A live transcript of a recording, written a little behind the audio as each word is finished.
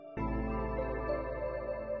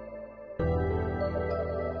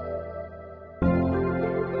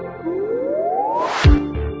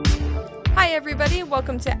everybody.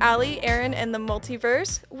 Welcome to Allie, Aaron, and the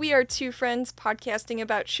Multiverse. We are two friends podcasting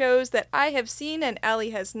about shows that I have seen and Allie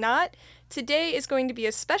has not. Today is going to be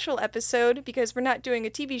a special episode because we're not doing a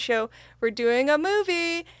TV show, we're doing a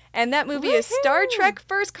movie. And that movie is Star Trek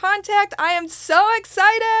First Contact. I am so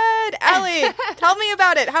excited! Allie, tell me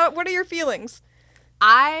about it. What are your feelings?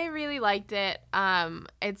 I really liked it.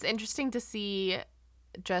 It's interesting to see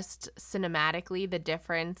just cinematically the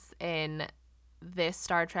difference in this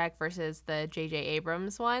Star Trek versus the J.J.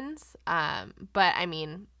 Abrams ones. But, I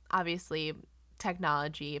mean, obviously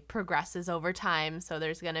technology progresses over time, so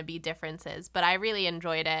there's going to be differences. But I really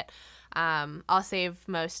enjoyed it. I'll save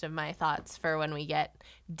most of my thoughts for when we get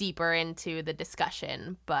deeper into the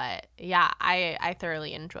discussion. But, yeah, I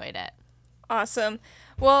thoroughly enjoyed it. Awesome.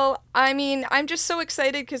 Well, I mean, I'm just so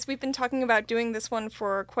excited because we've been talking about doing this one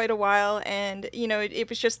for quite a while, and, you know, it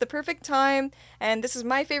was just the perfect time, and this is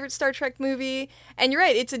my favorite Star Trek movie, and you're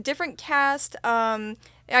right, it's a different cast. I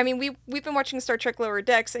mean, we've been watching Star Trek Lower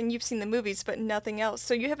Decks, and you've seen the movies, but nothing else,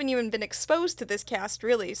 so you haven't even been exposed to this cast,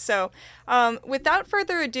 really. So, without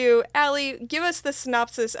further ado, Allie, give us the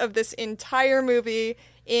synopsis of this entire movie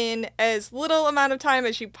in as little amount of time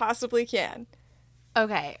as you possibly can.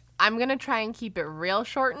 Okay. I'm going to try and keep it real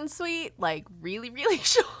short and sweet, like really, really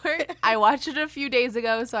short. I watched it a few days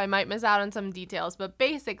ago, so I might miss out on some details. But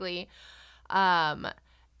basically,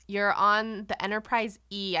 you're on the Enterprise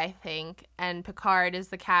E, I think, and Picard is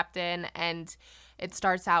the captain. And it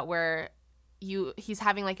starts out where he's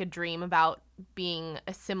having like a dream about being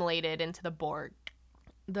assimilated into the Borg.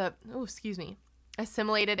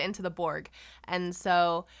 Assimilated into the Borg. And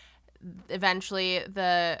so eventually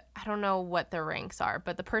I don't know what their ranks are,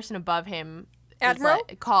 but the person above him Admiral?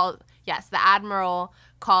 The Admiral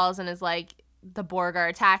calls and is like, the Borg are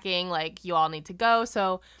attacking, like, you all need to go.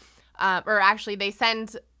 So, or actually they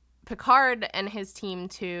send Picard and his team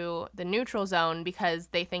to the neutral zone because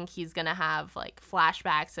they think he's going to have like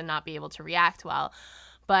flashbacks and not be able to react well.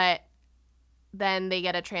 But then they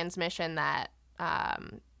get a transmission that,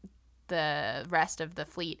 the rest of the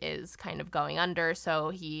fleet is kind of going under, so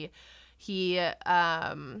he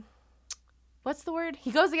what's the word?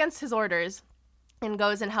 He goes against his orders and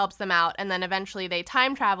goes and helps them out, and then eventually they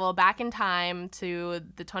time travel back in time to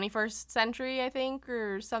the 21st century, I think,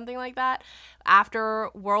 or something like that, after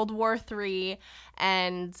World War III,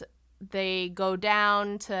 and they go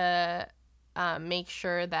down to make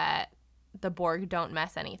sure that the Borg don't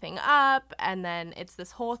mess anything up, and then it's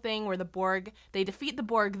this whole thing where they defeat the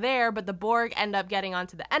Borg there, but the Borg end up getting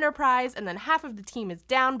onto the Enterprise, and then half of the team is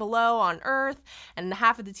down below on Earth, and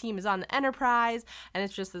half of the team is on the Enterprise, and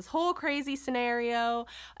it's just this whole crazy scenario,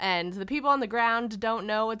 and the people on the ground don't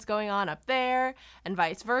know what's going on up there, and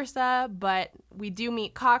vice versa, but we do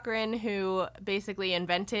meet Cochrane, who basically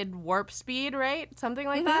invented warp speed, right? Something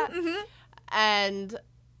like that. Mm-hmm. And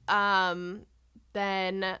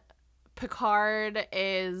then Picard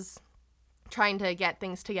is trying to get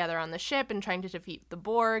things together on the ship and trying to defeat the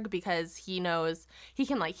Borg because he knows he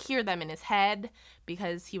can like hear them in his head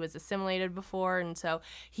because he was assimilated before, and so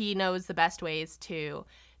he knows the best ways to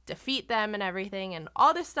defeat them and everything, and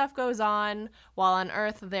all this stuff goes on while on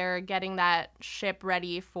Earth they're getting that ship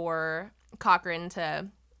ready for Cochrane to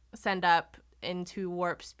send up into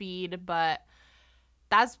warp speed. But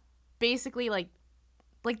that's basically like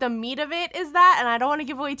the meat of it is that, and I don't want to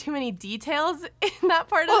give away too many details in that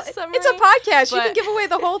part of the summary. It's a podcast. You can give away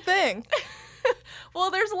the whole thing.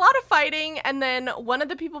 Well, there's a lot of fighting, and then one of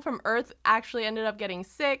the people from Earth actually ended up getting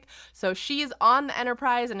sick, so she's on the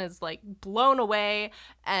Enterprise and is, like, blown away,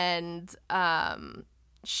 and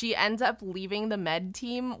she ends up leaving the med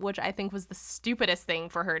team, which I think was the stupidest thing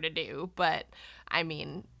for her to do, but, I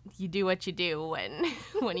mean, you do what you do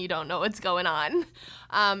when you don't know what's going on.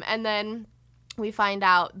 And then we find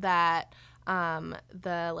out that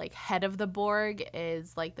the like head of the Borg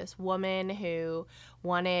is like this woman who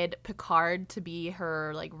wanted Picard to be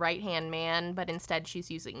her like right-hand man, but instead she's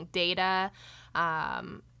using Data,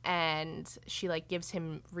 and she like gives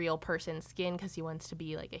him real person skin because he wants to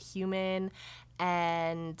be like a human,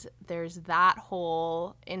 and there's that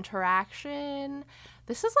whole interaction.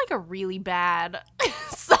 This is like a really bad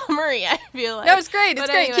summary, I feel like. No, it's great. It's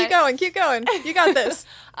great. Anyway. Keep going. You got this.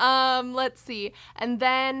 Let's see. And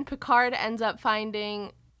then Picard ends up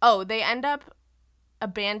they end up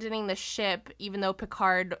abandoning the ship, even though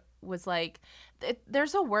Picard was like,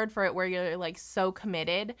 there's a word for it where you're like so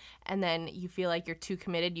committed, and then you feel like you're too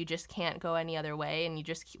committed, you just can't go any other way, and you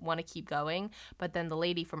just want to keep going. But then the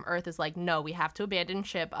lady from Earth is like, no, we have to abandon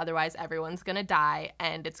ship, otherwise everyone's gonna die,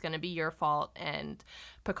 and it's gonna be your fault. And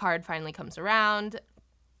Picard finally comes around,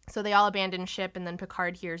 So they all abandon ship, and then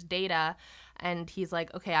Picard hears Data, and he's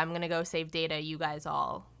like, okay, I'm going to go save Data. You guys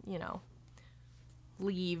all,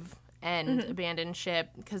 leave and abandon ship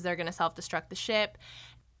because they're going to self-destruct the ship.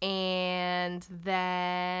 And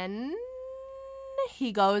then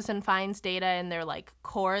he goes and finds Data in their, like,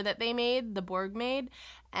 core that they made, the Borg made,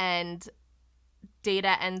 and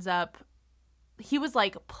Data ends up, he was,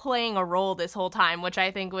 like, playing a role this whole time, which I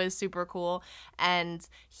think was super cool, and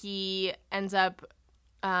he ends up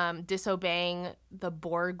disobeying the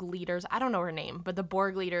Borg leaders. I don't know her name, but the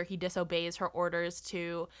Borg leader, he disobeys her orders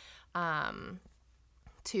to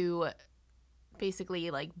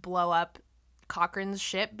basically, like, blow up Cochrane's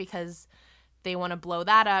ship because they want to blow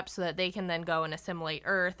that up so that they can then go and assimilate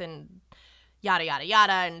Earth and yada, yada,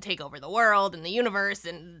 yada, and take over the world and the universe,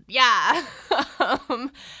 and yeah.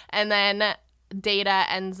 And then Data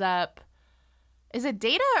ends up, is it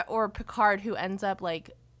Data or Picard who ends up,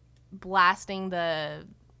 like, blasting the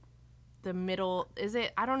middle, is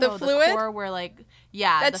it, I don't know, the fluid? core where, like,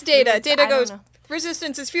 yeah. That's Data. Data goes,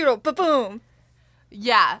 resistance is futile, ba-boom.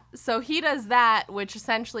 Yeah, so he does that, which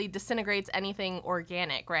essentially disintegrates anything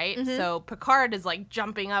organic, right? Mm-hmm. So Picard is, like,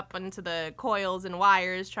 jumping up into the coils and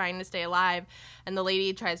wires trying to stay alive, and the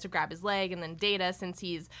lady tries to grab his leg, and then Data, since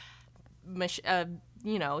he's,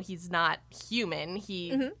 he's not human,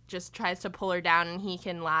 he just tries to pull her down, and he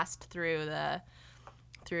can last through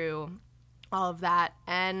all of that,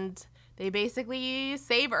 and they basically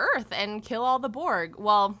save Earth and kill all the Borg.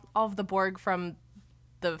 Well, all of the Borg from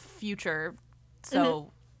the future.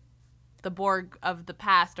 So the Borg of the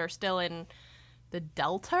past are still in the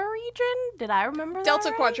Delta region? Did I remember that Delta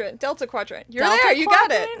right? Quadrant. Delta Quadrant. You're Delta there. You Quadrant?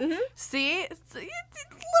 got it. Mm-hmm. See? It's little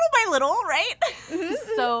by little, right?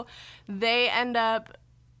 So they end up...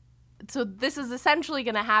 So this is essentially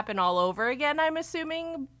going to happen all over again, I'm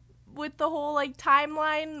assuming, with the whole, like,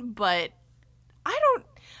 timeline. But I don't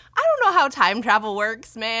know how time travel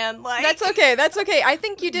works, man. Like, That's okay. That's okay. I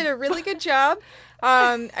think you did a really good job.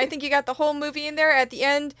 I think you got the whole movie in there. At the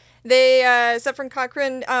end, Zefram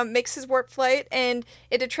Cochrane makes his warp flight, and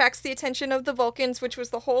it attracts the attention of the Vulcans, which was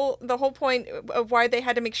the whole point of why they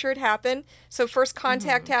had to make sure it happened. So first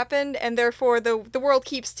contact happened, and therefore the world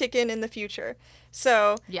keeps ticking in the future.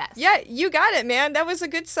 So yes. Yeah, you got it, man. That was a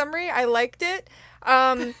good summary. I liked it.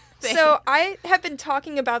 So I have been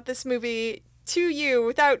talking about this movie to you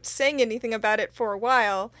without saying anything about it for a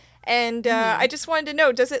while. And I just wanted to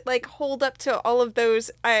know, does it, like, hold up to all of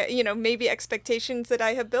those, maybe expectations that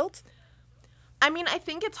I have built? I mean, I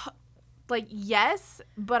think it's, like, yes,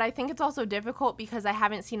 but I think it's also difficult because I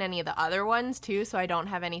haven't seen any of the other ones, too, so I don't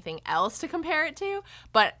have anything else to compare it to.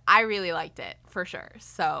 But I really liked it, for sure.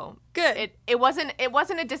 So good. It wasn't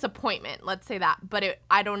a disappointment, let's say that. But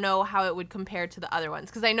I don't know how it would compare to the other ones.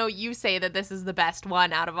 Because I know you say that this is the best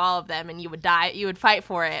one out of all of them, and you would fight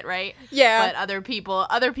for it, right? Yeah. But other people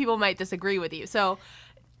might disagree with you. So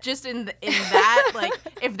just in that, like,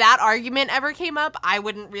 if that argument ever came up, I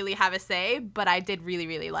wouldn't really have a say, but I did really,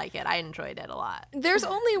 really like it. I enjoyed it a lot. There's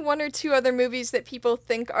only one or two other movies that people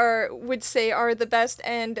would say are the best,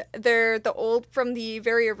 and they're the old from the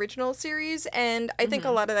very original series, and I think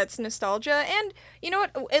a lot of that's nostalgia, and you know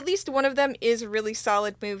what, at least one of them is a really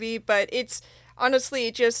solid movie, but it's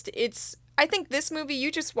honestly I think this movie,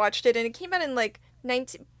 you just watched it, and it came out in, like,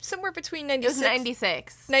 somewhere between 96. It was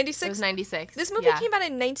 96. 96? It was 96. This movie came out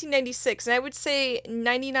in 1996, and I would say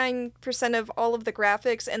 99% of all of the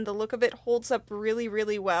graphics and the look of it holds up really,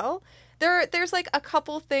 really well. There's, like, a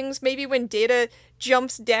couple things, maybe when Data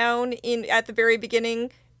jumps down at the very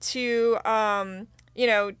beginning to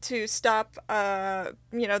stop,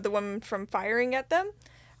 the woman from firing at them.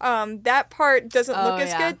 That part doesn't look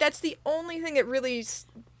as good. That's the only thing that really,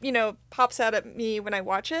 pops out at me when I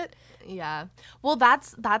watch it. Yeah. Well,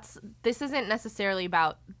 this isn't necessarily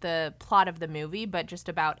about the plot of the movie, but just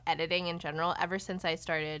about editing in general. Ever since I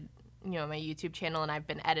started, my YouTube channel, and I've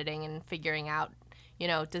been editing and figuring out,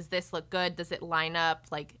 does this look good? Does it line up?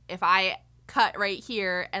 Like, if I cut right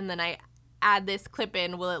here and then I add this clip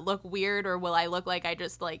in, will it look weird, or will I look like I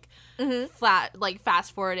just, like,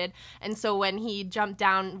 fast forwarded? And so when he jumped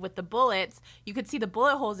down with the bullets, you could see the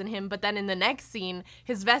bullet holes in him, but then in the next scene,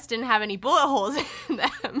 his vest didn't have any bullet holes in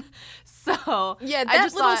them. So yeah,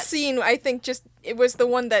 that little scene, I think, it was the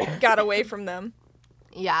one that got away from them.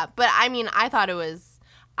 Yeah, but I mean, I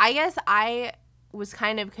guess I was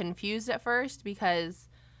kind of confused at first because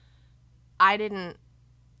I didn't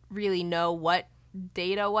really know what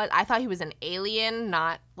Data was. I thought he was an alien,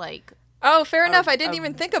 not, like... Oh, fair enough. I didn't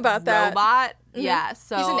even think about that. Robot. Mm-hmm. Yeah,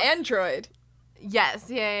 so... He's an android. Yes,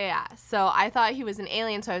 yeah. So I thought he was an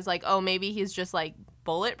alien, so I was like, oh, maybe he's just, like,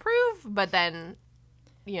 bulletproof? But then,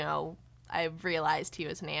 I realized he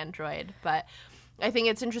was an android. But I think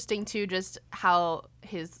it's interesting too, just how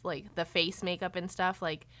his like the face makeup and stuff.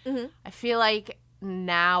 Like, I feel like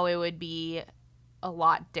now it would be a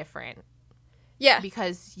lot different. Yeah,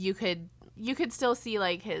 because you could still see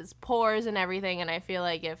like his pores and everything, and I feel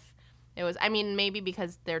like if it was, I mean, maybe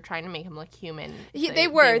because they're trying to make him look human. They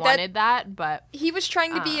wanted that, but he was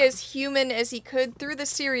trying to be as human as he could through the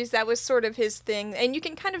series. That was sort of his thing, and you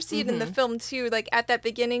can kind of see it in the film too. Like at that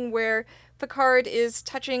beginning where Picard is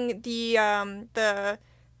touching the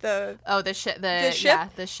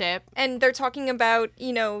ship, and they're talking about,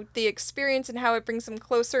 you know, the experience and how it brings them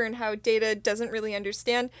closer and how Data doesn't really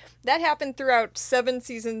understand. That happened throughout 7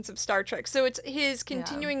 seasons of Star Trek. So it's his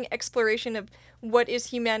continuing exploration of what is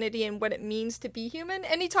humanity and what it means to be human,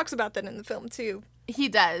 and he talks about that in the film too. He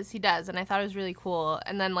does, and I thought it was really cool.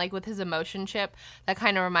 And then like with his emotion chip, that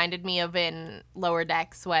kind of reminded me of in Lower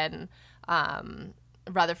Decks when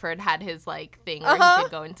Rutherford had his like thing where he could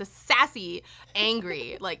go into sassy,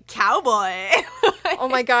 angry, like cowboy. Oh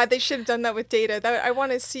my god, they should have done that with Data. That I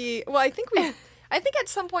want to see. Well, I think at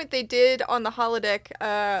some point they did on the holodeck,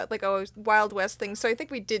 like a Wild West thing. So I think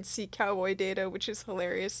we did see Cowboy Data, which is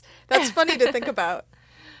hilarious. That's funny to think about.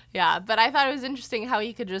 Yeah, but I thought it was interesting how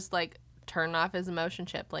he could just like turn off his emotion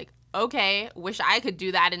chip. Like, okay, wish I could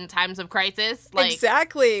do that in times of crisis. Like,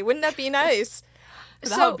 exactly. Wouldn't that be nice?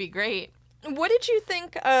 That would be great. What did you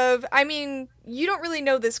think of, I mean, you don't really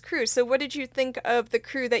know this crew, so what did you think of the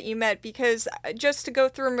crew that you met? Because just to go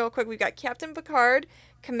through them real quick, we've got Captain Picard,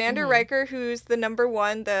 Commander Riker, who's the number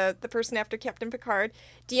one, the person after Captain Picard,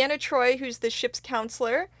 Deanna Troi, who's the ship's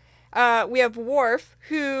counselor. We have Worf,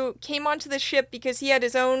 who came onto the ship because he had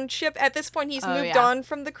his own ship. At this point, he's moved on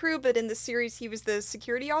from the crew, but in the series, he was the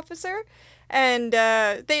security officer. And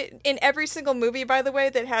they, in every single movie, by the way,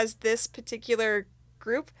 that has this particular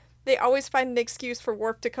group, they always find an excuse for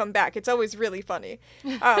Worf to come back. It's always really funny.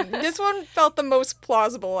 This one felt the most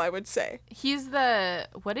plausible, I would say. He's the,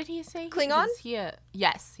 what did he say? Klingon?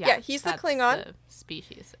 Yes. Yeah, he's the Klingon. The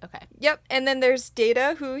species, okay. Yep, and then there's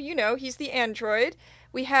Data, who, you know, he's the android.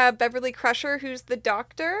 We have Beverly Crusher, who's the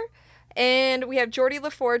doctor. And we have Geordi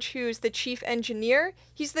LaForge, who's the chief engineer.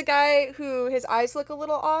 He's the guy who, his eyes look a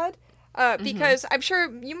little odd. Because I'm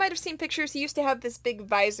sure you might have seen pictures. He used to have this big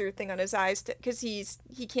visor thing on his eyes because he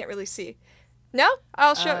can't really see. No,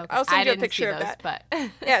 I'll send you a picture of that. But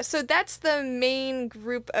yeah, so that's the main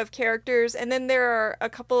group of characters, and then there are a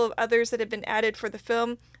couple of others that have been added for the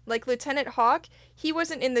film, like Lieutenant Hawk. He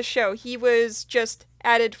wasn't in the show; he was just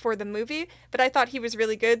added for the movie. But I thought he was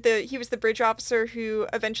really good. He was the bridge officer who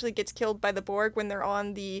eventually gets killed by the Borg when they're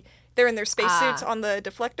in their spacesuits on the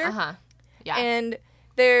deflector. Yeah, and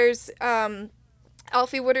there's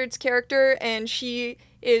Alfie Woodard's character, and she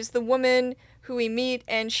is the woman who we meet,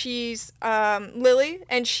 and she's Lily,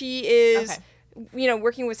 and she is, you know,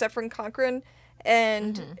 working with Zefram Cochrane,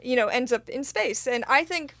 and, you know, ends up in space. And I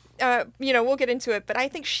think, you know, we'll get into it, but I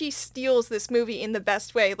think she steals this movie in the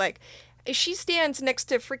best way. Like, she stands next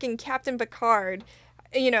to freaking Captain Picard,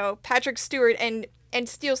 you know, Patrick Stewart, and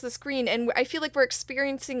steals the screen, and I feel like we're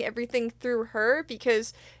experiencing everything through her,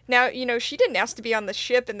 because now, you know, she didn't ask to be on the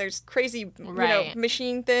ship, and there's crazy, you know,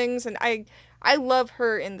 machine things, and I love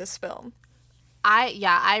her in this film.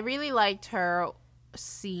 I really liked her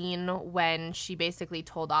scene when she basically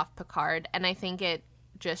told off Picard, and I think it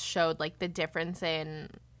just showed, like, the difference in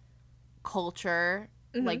culture,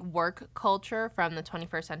 like, work culture from the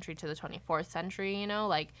 21st century to the 24th century, you know,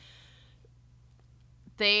 like,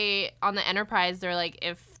 they, on the Enterprise, they're like,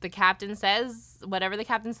 if the captain says, whatever the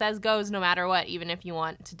captain says goes, no matter what, even if you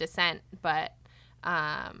want to dissent. But,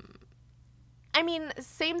 I mean,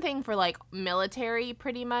 same thing for, like, military,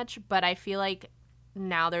 pretty much, but I feel like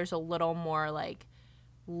now there's a little more, like,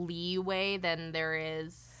 leeway than there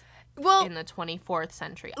is in the 24th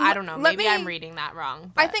century. I don't know. Maybe I'm reading that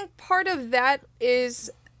wrong. But I think part of that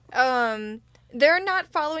is, they're not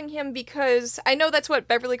following him because, I know that's what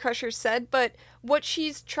Beverly Crusher said, but what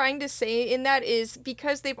she's trying to say in that is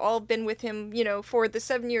because they've all been with him, you know, for the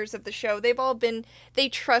 7 years of the show, they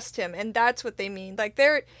trust him, and that's what they mean. Like,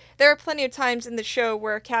 there are plenty of times in the show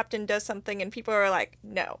where a captain does something and people are like,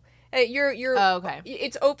 no.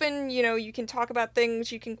 It's open, you know, you can talk about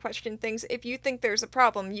things, you can question things. If you think there's a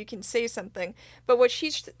problem, you can say something. But what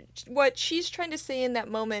she's trying to say in that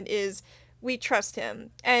moment is, we trust him.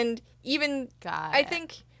 And even, I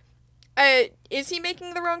think, is he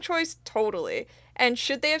making the wrong choice? Totally. And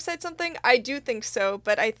should they have said something? I do think so,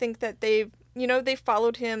 but I think that they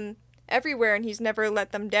followed him everywhere and he's never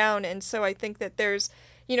let them down. And so I think that there's,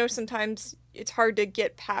 sometimes it's hard to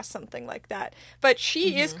get past something like that. But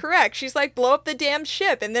she is correct. She's like, blow up the damn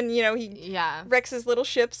ship. And then, he wrecks his little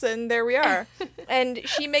ships, and there we are. And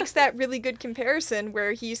she makes that really good comparison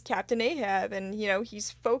where he's Captain Ahab, and,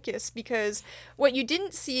 he's focused, because what you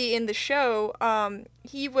didn't see in the show,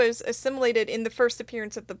 he was assimilated in the first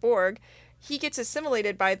appearance of the Borg. He gets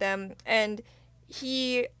assimilated by them, and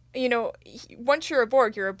once you're a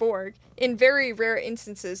Borg, you're a Borg. In very rare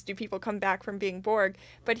instances do people come back from being Borg,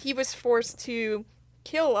 but he was forced to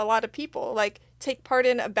kill a lot of people, like take part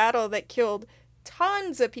in a battle that killed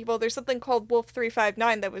tons of people. There's something called Wolf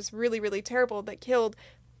 359 that was really, really terrible, that killed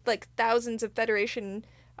like thousands of Federation,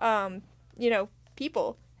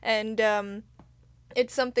 people. And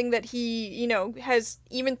it's something that he, has,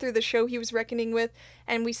 even through the show, he was reckoning with.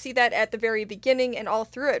 And we see that at the very beginning and all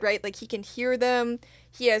through it, right? Like, he can hear them.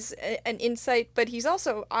 He has an insight, but he's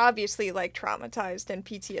also obviously, like, traumatized and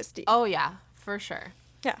PTSD. Oh, yeah, for sure.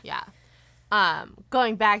 Yeah. Yeah.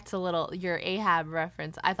 Going back to your Ahab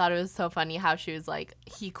reference, I thought it was so funny how she was like,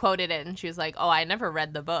 he quoted it and she was like, oh, I never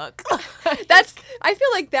read the book. I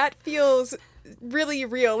feel like that feels really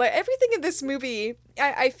real. Like, everything in this movie,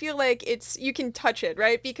 I feel like you can touch it,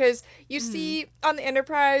 right? Because you see on the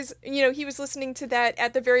Enterprise, he was listening to that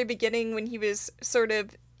at the very beginning when he was sort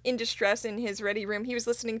of in distress in his ready room. He was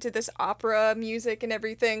listening to this opera music and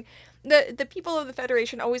everything. The people of the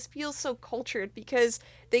Federation always feel so cultured because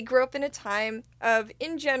they grew up in a time of,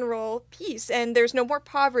 in general, peace, and there's no more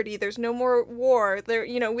poverty, there's no more war.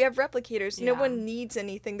 We have replicators. Yeah. No one needs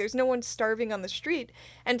anything. There's no one starving on the street.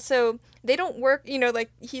 And so they don't work, like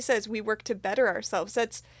he says, we work to better ourselves.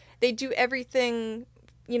 They do everything,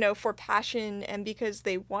 for passion and because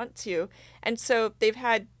they want to. And so they've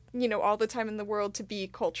had, all the time in the world to be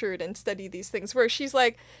cultured and study these things, where she's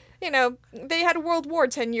like, they had a world war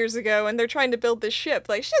 10 years ago and they're trying to build this ship.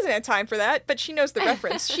 Like, she doesn't have time for that, but she knows the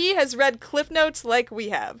reference. She has read Cliff Notes like we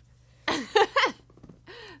have.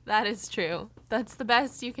 That is true. That's the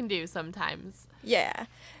best you can do sometimes. Yeah.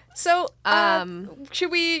 So,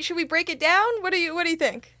 should we break it down? What do you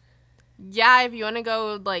think? Yeah, if you want to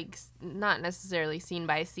go, like, not necessarily scene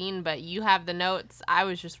by scene, but you have the notes. I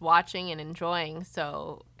was just watching and enjoying,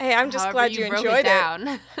 so... Hey, I'm just glad you enjoyed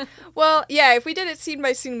it. Well, yeah, if we did it scene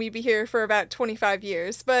by scene, we'd be here for about 25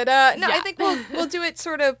 years. But, no, yeah. I think we'll do it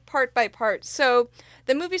sort of part by part. So,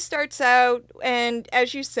 the movie starts out, and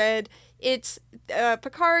as you said, it's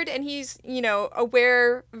Picard, and he's,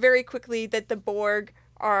 aware very quickly that the Borg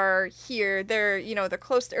are here. They're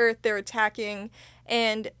close to Earth, they're attacking,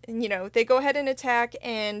 and, they go ahead and attack,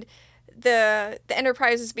 and the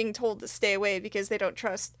Enterprise is being told to stay away because they don't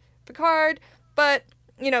trust Picard, but,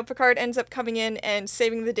 Picard ends up coming in and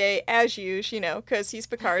saving the day as usual, because he's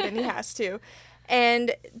Picard and he has to.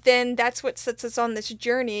 And then that's what sets us on this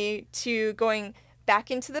journey to going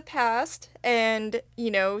back into the past, and,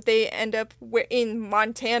 they end up in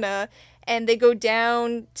Montana, and they go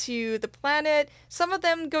down to the planet. Some of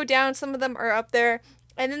them go down, some of them are up there,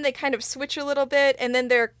 and then they kind of switch a little bit, and then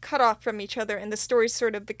they're cut off from each other, and the stories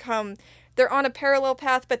sort of become, they're on a parallel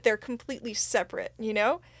path, but they're completely separate,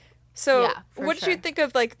 So, yeah, what did you think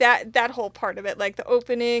of, like, that whole part of it, like the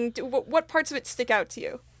opening? What parts of it stick out to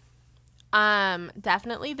you?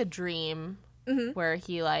 Definitely the dream, where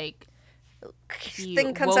he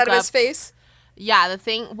thing comes out of his face. Yeah, the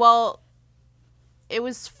thing. Well, it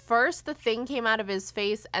was first the thing came out of his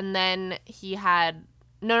face, and then he had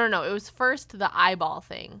no. It was first the eyeball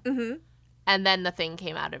thing, and then the thing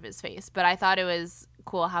came out of his face. But I thought it was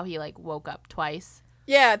cool how he woke up twice.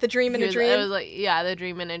 Yeah, the dream in a dream. It was the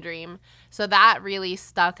dream in a dream. So that really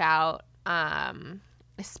stuck out.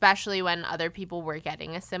 Especially when other people were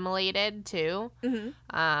getting assimilated too,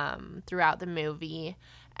 throughout the movie.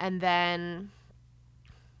 And then,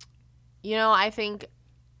 I think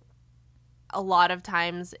a lot of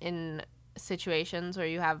times in situations where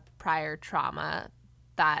you have prior trauma,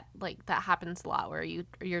 that happens a lot, where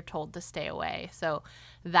you're told to stay away. So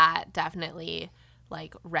that definitely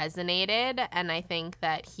resonated, and I think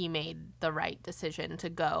that he made the right decision to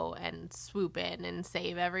go and swoop in and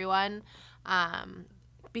save everyone.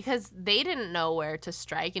 Because they didn't know where to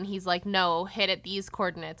strike, and he's like, no, hit at these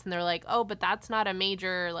coordinates. And they're like, oh, but that's not a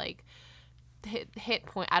major, hit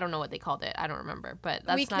point. I don't know what they called it. I don't remember. But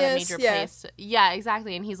that's weakness, not a major place. Yeah,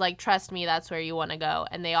 exactly. And he's like, trust me, that's where you want to go.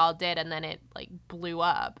 And they all did, and then it, blew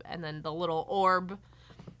up. And then the little orb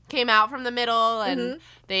came out from the middle, and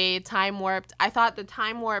they time warped. I thought the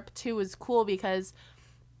time warp, too, was cool because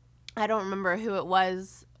I don't remember who it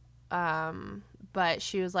was, but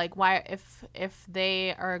she was like, why, if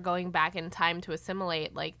they are going back in time to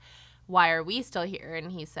assimilate, why are we still here?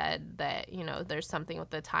 And he said that, you know, there's something with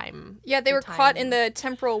the time. Yeah, they were caught in the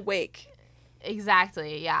temporal wake.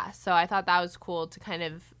 Exactly, yeah. So I thought that was cool to kind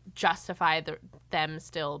of justify them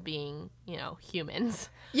still being, you know, humans.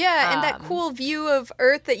 Yeah, and that cool view of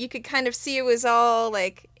Earth that you could kind of see it was all,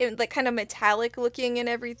 like kind of metallic looking and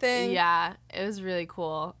everything. Yeah, it was really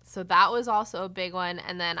cool. So that was also a big one.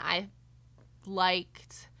 And then I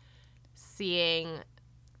liked seeing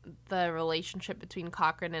the relationship between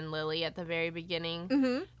Cochrane and Lily at the very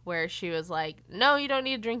beginning, where she was like, no, you don't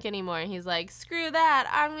need to drink anymore. And he's like, screw that,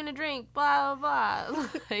 I'm going to drink, blah, blah, blah.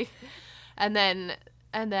 Like, and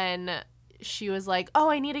then she was like, oh,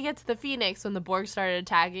 I need to get to the Phoenix when the Borg started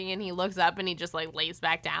attacking, and he looks up and he just, like, lays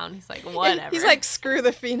back down. He's like, whatever. He's like, screw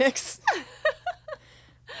the Phoenix.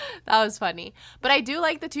 That was funny. But I do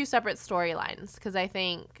like the two separate storylines, because I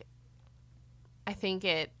think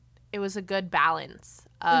it was a good balance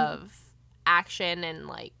of action and,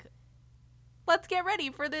 like, let's get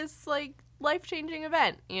ready for this, like, life-changing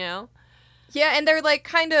event, you know? Yeah, and they're, like,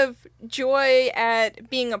 kind of joy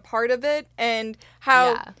at being a part of it, and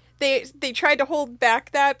how they tried to hold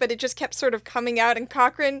back that, but it just kept sort of coming out. And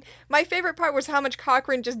Cochrane, my favorite part was how much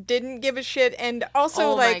Cochrane just didn't give a shit and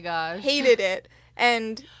also, hated it,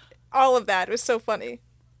 and all of that. It was so funny.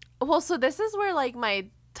 Well, so this is where, like, my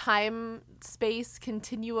time-space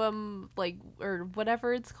continuum, like, or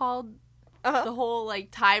whatever it's called, the whole, like,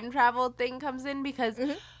 time travel thing comes in, because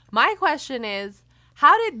my question is,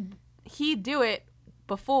 how did he do it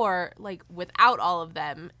before, like, without all of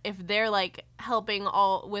them, if they're, like, helping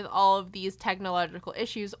with all of these technological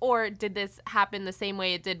issues, or did this happen the same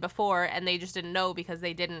way it did before, and they just didn't know because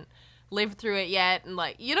they didn't live through it yet, and,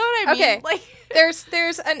 like, you know what I mean? Okay, like,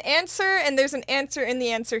 there's an answer, and there's an answer in the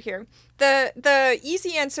answer here. The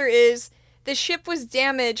easy answer is the ship was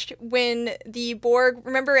damaged when the Borg,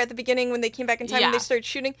 remember at the beginning when they came back in time and they started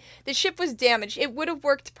shooting? The ship was damaged. It would have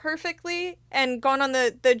worked perfectly and gone on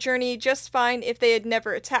the journey just fine if they had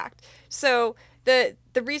never attacked. So the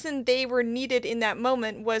reason they were needed in that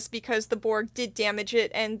moment was because the Borg did damage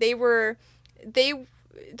it, and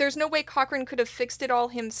there's no way Cochrane could have fixed it all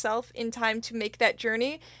himself in time to make that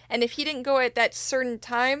journey. And if he didn't go at that certain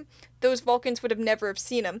time, those Vulcans would have never have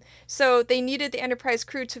seen him. So they needed the Enterprise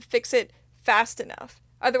crew to fix it fast enough.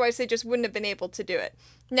 Otherwise, they just wouldn't have been able to do it.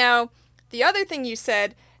 Now, the other thing you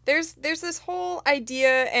said, there's this whole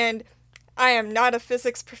idea, and I am not a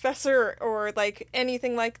physics professor or like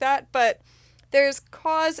anything like that, but there's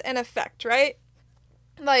cause and effect, right?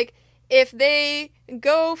 Like, if they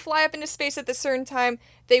go fly up into space at a certain time,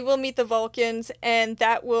 they will meet the Vulcans, and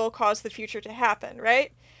that will cause the future to happen,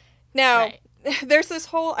 right? Now, there's this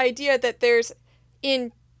whole idea that there's,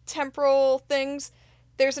 in temporal things,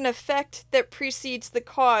 there's an effect that precedes the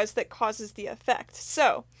cause that causes the effect.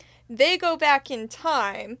 So, they go back in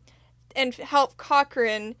time and help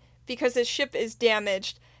Cochrane because his ship is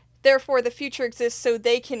damaged. Therefore, the future exists so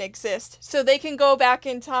they can exist. So they can go back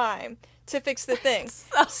in time to fix the thing.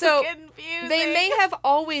 So confusing. They may have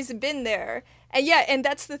always been there. And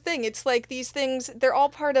that's the thing. It's like these things, they're all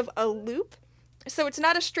part of a loop. So it's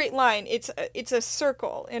not a straight line. It's a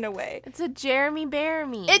circle in a way. It's a Jeremy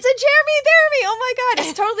Bearimy. It's a Jeremy Bearimy. Oh my god,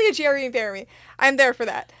 it's totally a Jeremy Bearimy. I'm there for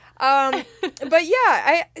that. But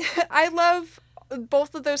yeah, I love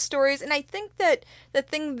both of those stories, and I think that the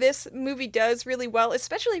thing this movie does really well,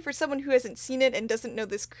 especially for someone who hasn't seen it and doesn't know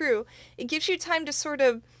this crew, it gives you time to sort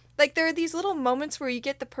of, like, there are these little moments where you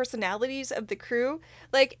get the personalities of the crew.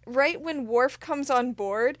 Like, right when Worf comes on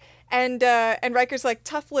board, and Riker's like,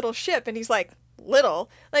 tough little ship, and he's like, little.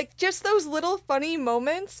 Like, just those little funny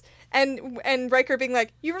moments, and Riker being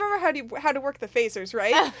like, you remember how to work the phasers,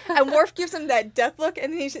 right? And Worf gives him that death look,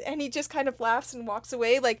 and he just kind of laughs and walks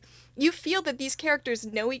away. Like, you feel that these characters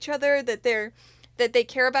know each other, that they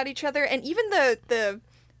care about each other, and even the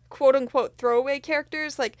quote-unquote throwaway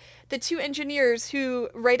characters, like the two engineers who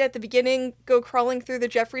right at the beginning go crawling through the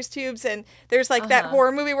Jeffries tubes, and there's like that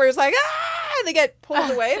horror movie where it's like, ah, and they get pulled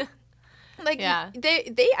away. Like,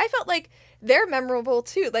 I felt like they're memorable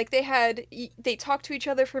too. Like, they talk to each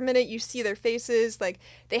other for a minute, you see their faces, like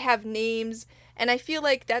they have names, and I feel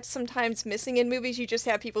like that's sometimes missing in movies. You just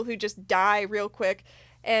have people who just die real quick.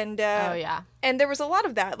 And and there was a lot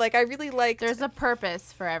of that. Like, I really liked, there's a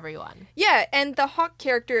purpose for everyone. Yeah, and the Hawk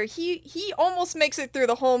character, he almost makes it through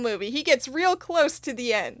the whole movie. He gets real close to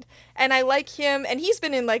the end, and I like him. And he's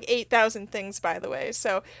been in like 8,000 things, by the way.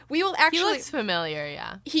 So we will actually. He looks familiar,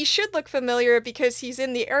 yeah. He should look familiar because he's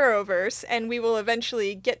in the Arrowverse, and we will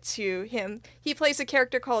eventually get to him. He plays a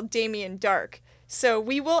character called Damien Dark, so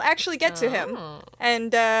we will actually get to him.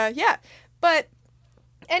 And yeah, but.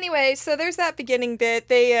 Anyway, so there's that beginning bit.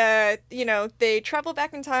 They, they travel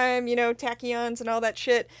back in time, tachyons and all that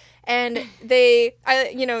shit. And they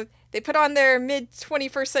put on their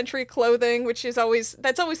mid-21st century clothing, which is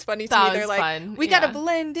that's always funny to me. They're like, fun. we gotta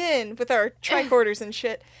blend in with our tricorders and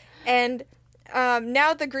shit. And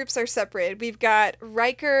now the groups are separated. We've got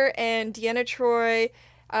Riker and Deanna Troi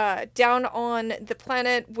down on the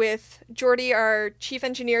planet with Geordi, our chief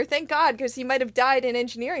engineer. Thank God, because he might have died in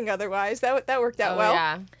engineering otherwise. That worked out well.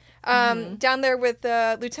 Yeah. Down there with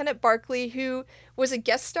Lieutenant Barclay, who was a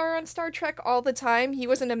guest star on Star Trek all the time. He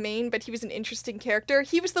wasn't a main, but he was an interesting character.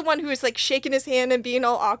 He was the one who was like shaking his hand and being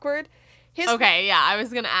all awkward. Okay, yeah, I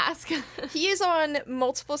was gonna ask. He is on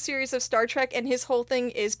multiple series of Star Trek, and his whole thing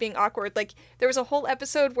is being awkward. Like, there was a whole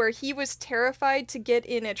episode where he was terrified to get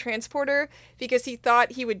in a transporter because he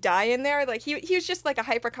thought he would die in there. Like, he was just like a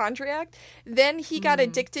hypochondriac. Then he got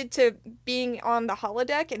addicted to being on the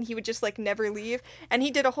holodeck, and he would just like never leave. And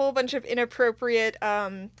he did a whole bunch of inappropriate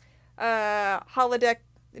holodeck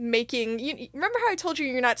making. You remember how I told you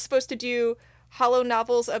you're not supposed to do holo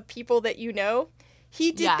novels of people that you know?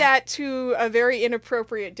 He did that to a very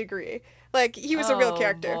inappropriate degree. Like, he was a real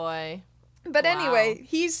character. Boy. But anyway,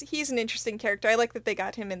 he's an interesting character. I like that they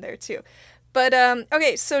got him in there too. But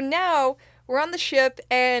okay, so now we're on the ship,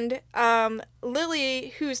 and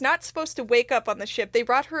Lily, who's not supposed to wake up on the ship, they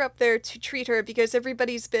brought her up there to treat her because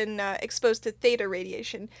everybody's been exposed to theta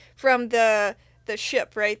radiation from the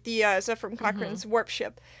ship, right? The Zefram Cochrane's warp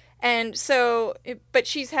ship. And so, but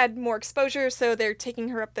she's had more exposure, so they're taking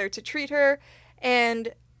her up there to treat her.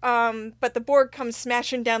 And, but the Borg comes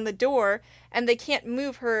smashing down the door, and they can't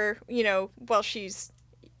move her, while she's,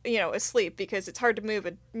 asleep, because it's hard to move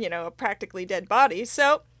a practically dead body.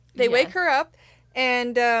 So they wake her up,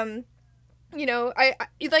 and, I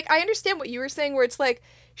understand what you were saying, where it's like,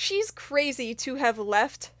 she's crazy to have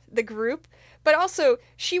left the group, but also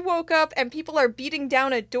she woke up and people are beating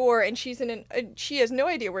down a door, and she has no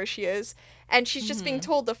idea where she is. And she's just being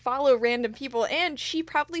told to follow random people. And she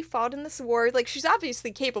probably fought in this war. Like, she's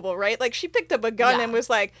obviously capable, right? Like, she picked up a gun and was,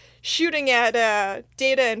 like, shooting at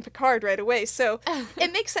Data and Picard right away. So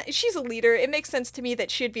it makes sense. She's a leader. It makes sense to me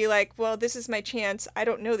that she'd be like, well, this is my chance. I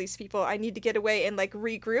don't know these people. I need to get away and, like,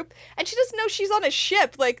 regroup. And she doesn't know she's on a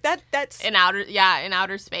ship. Like, that's... In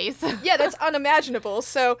outer space. Yeah, that's unimaginable.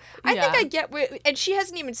 So I think I get and she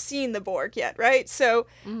hasn't even seen the Borg yet, right? So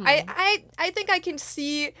I think I can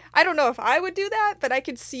see... I don't know if I would do that, but I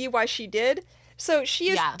could see why she did. So she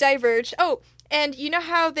is diverged. Oh, and you know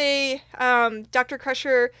how they, Dr.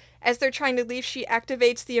 Crusher, as they're trying to leave, she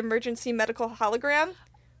activates the emergency medical hologram?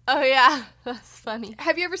 Oh, yeah. That's funny.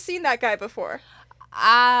 Have you ever seen that guy before?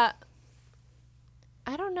 I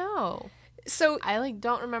don't know. So I,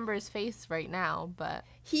 don't remember his face right now, but...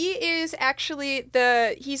 He is actually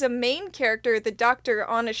he's a main character, the Doctor,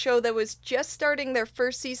 on a show that was just starting their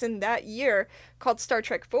first season that year called Star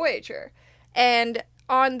Trek Voyager. And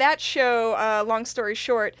on that show, long story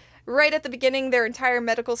short, right at the beginning, their entire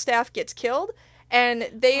medical staff gets killed. And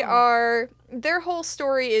their whole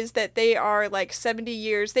story is that they are like 70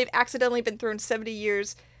 years, they've accidentally been thrown 70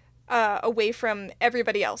 years away from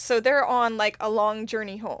everybody else. So they're on like a long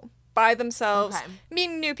journey home by themselves,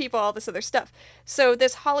 meeting new people, all this other stuff. So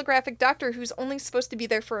this holographic doctor who's only supposed to be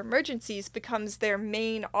there for emergencies becomes their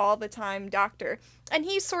main all-the-time doctor. And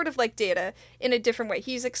he's sort of like Data in a different way.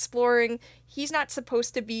 He's exploring. He's not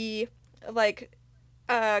supposed to be like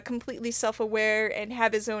completely self-aware and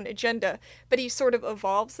have his own agenda, but he sort of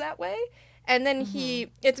evolves that way. And then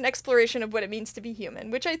it's an exploration of what it means to be human,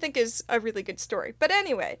 which I think is a really good story. But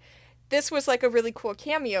anyway, this was like a really cool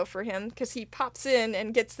cameo for him because he pops in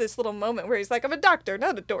and gets this little moment where he's like, I'm a doctor,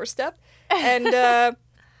 not a doorstep. And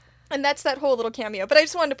and that's that whole little cameo. But I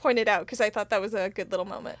just wanted to point it out because I thought that was a good little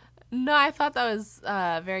moment. No, I thought that was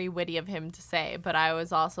very witty of him to say, but I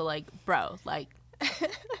was also like, bro, like,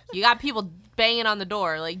 you got people banging on the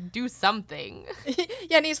door, like, do something.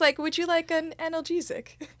 Yeah, and he's like, would you like an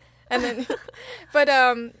analgesic? And then, but,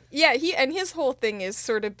 his whole thing is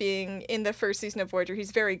sort of being in the first season of Voyager.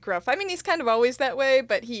 He's very gruff. I mean, he's kind of always that way,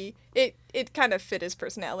 but it kind of fit his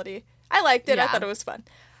personality. I liked it. Yeah. I thought it was fun.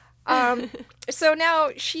 So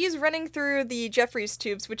now she's running through the Jeffries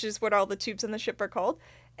tubes, which is what all the tubes on the ship are called.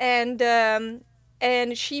 And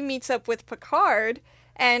she meets up with Picard,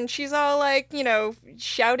 and she's all like,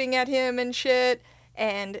 shouting at him and shit.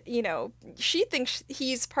 And, she thinks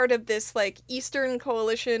he's part of this, like, Eastern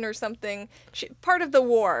Coalition or something, part of the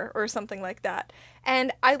war or something like that.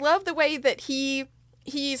 And I love the way that he's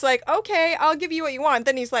like, okay, I'll give you what you want.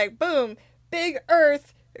 Then he's like, boom, big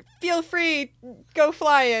Earth, feel free, go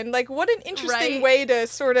flying. Like, what an interesting way to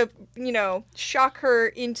sort of, shock her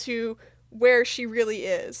into where she really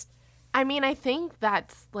is. I mean, I think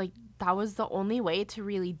that's, like, that was the only way to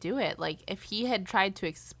really do it. Like, if he had tried to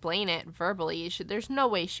explain it verbally, there's no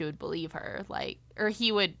way she would believe her. Like, or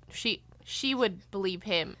she would believe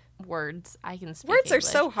him. Words, I can speak Words English. are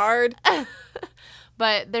so hard.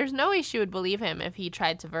 But there's no way she would believe him if he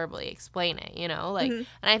tried to verbally explain it, you know? Like, and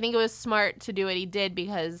I think it was smart to do what he did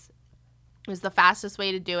because it was the fastest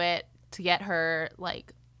way to do it, to get her,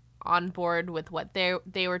 like, on board with what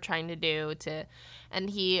they were trying to do,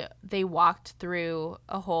 and they walked through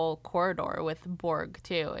a whole corridor with Borg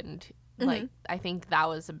too, and like I think that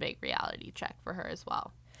was a big reality check for her as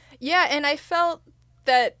well. Yeah, and I felt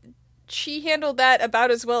that she handled that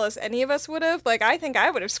about as well as any of us would have. Like, I think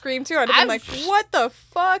I would have screamed too. I'd have been like, what the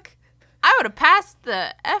fuck? I would have passed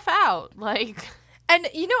the F out, like. And,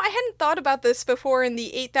 you know, I hadn't thought about this before in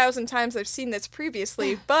the 8,000 times I've seen this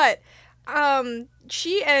previously, but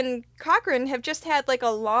she and Cochrane have just had, like, a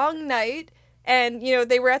long night, and, you know,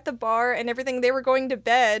 they were at the bar and everything. They were going to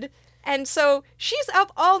bed, and so she's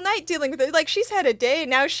up all night dealing with it. Like, she's had a day,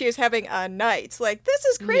 now she is having a night. Like, this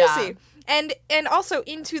is crazy. Yeah. And also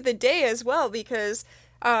into the day as well, because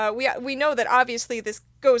we know that obviously this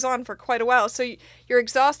goes on for quite a while. So you're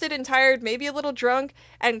exhausted and tired, maybe a little drunk,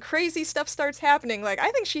 and crazy stuff starts happening. Like,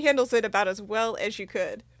 I think she handles it about as well as you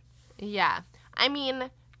could. Yeah. I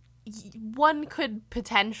mean, one could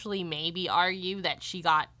potentially maybe argue that she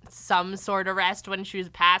got some sort of rest when she was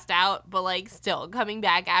passed out, but, like, still, coming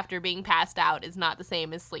back after being passed out is not the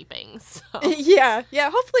same as sleeping, so. Yeah,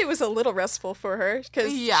 hopefully it was a little restful for her,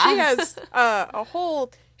 because she has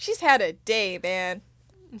she's had a day, man.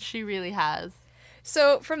 She really has.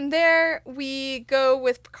 So from there, we go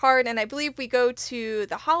with Picard, and I believe we go to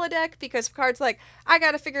the holodeck, because Picard's like, I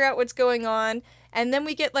gotta figure out what's going on. And then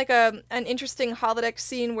we get, like, an interesting holodeck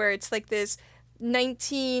scene where it's, like, this when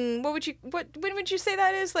would you say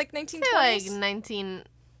that is? Like, 1920s? Like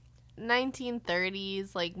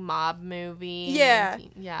 1930s, like, mob movie. Yeah.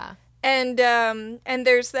 Yeah. And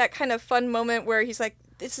there's that kind of fun moment where he's like,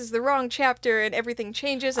 this is the wrong chapter, and everything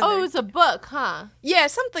changes. And it was a book, huh? Yeah,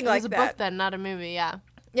 something like that. It was a book then, not a movie, yeah.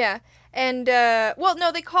 Yeah. And,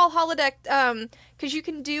 no, they call holodeck, because you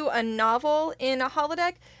can do a novel in a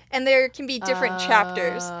holodeck, and there can be different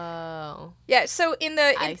chapters. Oh. Yeah, so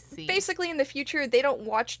I see. Basically in the future, they don't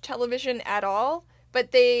watch television at all,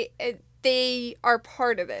 but they are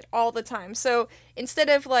part of it all the time. So instead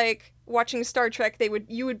of, like, watching Star Trek,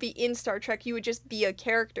 you would be in Star Trek, you would just be a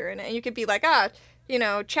character in it, and you could be like, you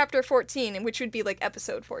know, chapter 14, which would be, like,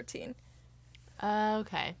 episode 14.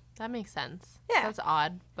 Okay, that makes sense. Yeah. That's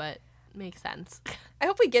odd, but makes sense. I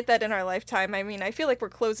hope we get that in our lifetime. I mean, I feel like we're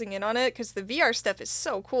closing in on it, because the VR stuff is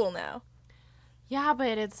so cool now. Yeah,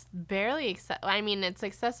 but it's barely I mean, it's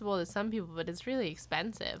accessible to some people, but it's really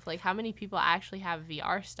expensive. Like, how many people actually have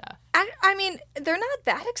VR stuff? I mean, they're not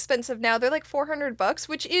that expensive now. They're like $400,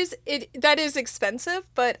 which is that is expensive.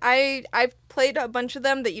 But I've played a bunch of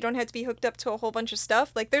them that you don't have to be hooked up to a whole bunch of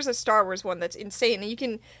stuff. Like, there's a Star Wars one that's insane, and you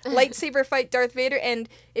can lightsaber fight Darth Vader. And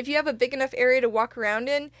if you have a big enough area to walk around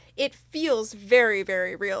in, it feels very,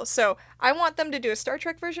 very real. So I want them to do a Star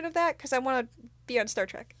Trek version of that, because I want to be on Star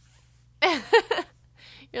Trek.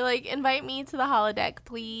 You're like, invite me to the holodeck,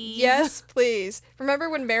 please. Yes, please. Remember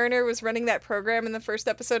when Mariner was running that program in the first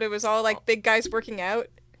episode? It was all, like, big guys working out.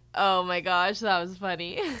 Oh my gosh, that was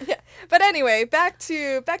funny. Yeah. But anyway, back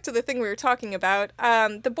to the thing we were talking about.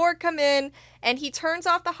 The Borg come in, and he turns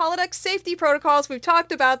off the holodeck safety protocols. We've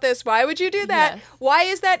talked about this. Why would you do that? Yes. Why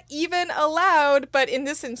is that even allowed? But in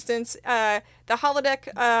this instance, the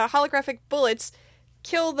holodeck holographic bullets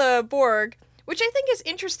kill the Borg, which I think is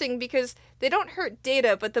interesting because they don't hurt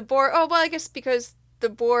Data, but the Borg... Oh, well, I guess because the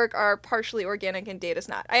Borg are partially organic and Data's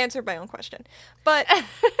not. I answered my own question. But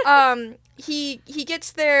he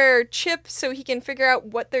gets their chip so he can figure out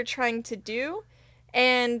what they're trying to do.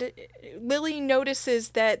 And Lily notices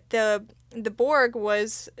that the Borg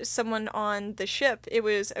was someone on the ship. It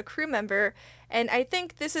was a crew member. And I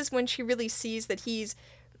think this is when she really sees that he's...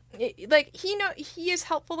 Like, he is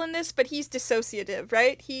helpful in this, but he's dissociative,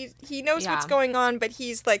 right? He knows what's going on, but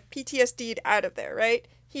he's, like, PTSD'd out of there, right?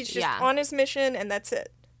 He's just on his mission, and that's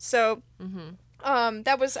it. So,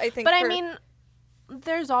 that was, I think... But, I mean,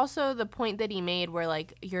 there's also the point that he made where,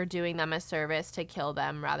 like, you're doing them a service to kill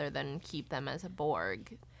them rather than keep them as a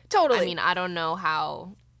Borg. Totally. I mean, I don't know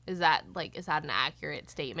how... Is that an accurate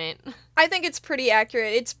statement? I think it's pretty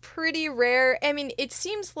accurate. It's pretty rare. I mean, it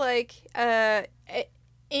seems like...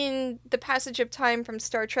 in the passage of time from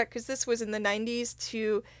Star Trek, because this was in the 90s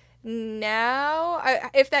to now,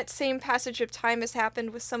 if that same passage of time has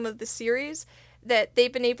happened with some of the series, that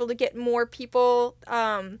they've been able to get more people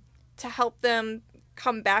to help them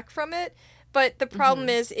come back from it. But the problem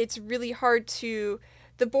is it's really hard to...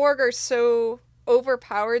 The Borg are so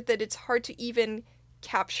overpowered that it's hard to even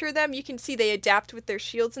capture them. You can see they adapt with their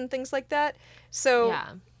shields and things like that. So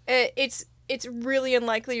it's really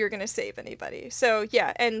unlikely you're going to save anybody. So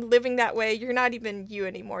yeah, and living that way, you're not even you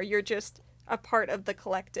anymore. You're just a part of the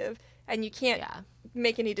collective, and you can't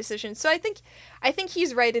make any decisions. So I think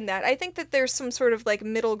he's right in that. I think that there's some sort of like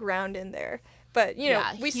middle ground in there. But, you know,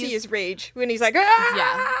 we see his rage when he's like, ah!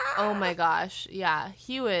 Yeah. Oh my gosh. Yeah.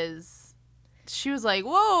 She was like,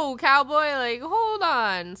 whoa, cowboy, like, hold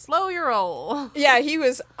on, slow your roll. Yeah, he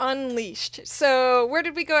was unleashed. So where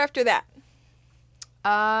did we go after that?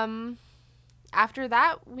 After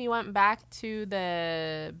that, we went back to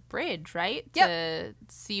the bridge, right? Yep. To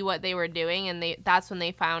see what they were doing, and that's when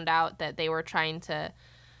they found out that they were trying to...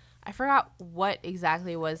 I forgot what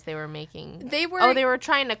exactly was they were making. They were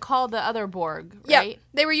trying to call the other Borg, right? Yeah,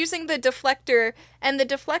 they were using the deflector, and the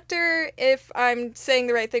deflector, if I'm saying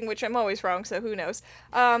the right thing, which I'm always wrong, so who knows,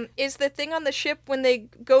 is the thing on the ship when they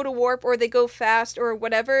go to warp or they go fast or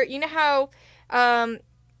whatever. You know how...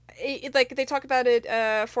 like they talk about it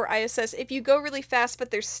for ISS, if you go really fast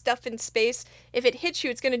but there's stuff in space, if it hits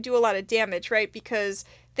you, it's going to do a lot of damage, right? Because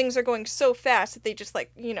things are going so fast that they just, like,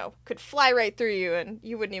 you know, could fly right through you and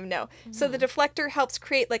you wouldn't even know. Mm-hmm. So the deflector helps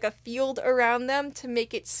create like a field around them to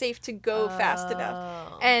make it safe to go fast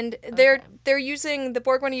enough. And they're using, the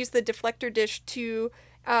Borg want to use the deflector dish to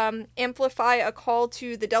amplify a call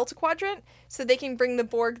to the Delta Quadrant so they can bring the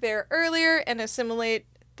Borg there earlier and assimilate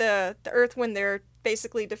the Earth when they're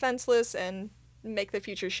basically defenseless and make the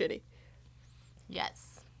future shitty.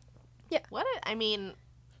 Yes. Yeah.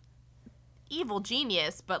 Evil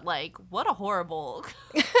genius, but like, what a horrible,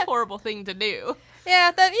 horrible thing to do.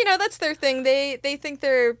 Yeah, that's their thing. They think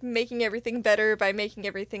they're making everything better by making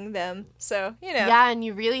everything them. So, you know. Yeah, and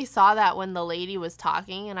you really saw that when the lady was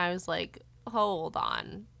talking, and I was like, hold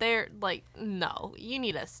on. They're like, no, you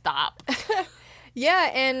need to stop.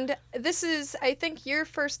 Yeah, and this is, I think, your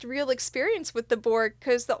first real experience with the Borg,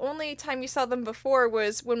 because the only time you saw them before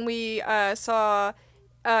was when we saw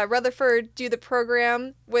Rutherford do the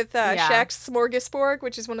program with Shax's Smorgasborg,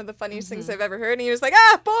 which is one of the funniest things I've ever heard, and he was like,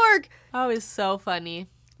 Borg! Oh, it was so funny.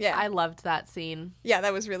 Yeah. I loved that scene. Yeah,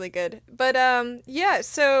 that was really good. But,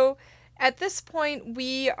 so... At this point,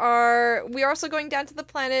 we are also going down to the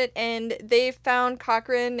planet, and they've found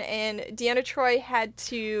Cochrane, and Deanna Troi had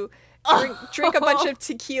to... drink a bunch of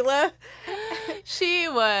tequila. She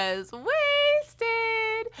was wasted.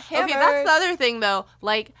 Hammered. Okay, that's the other thing, though.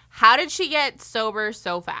 Like, how did she get sober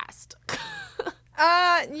so fast?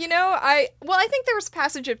 I think there was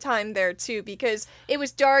passage of time there, too, because it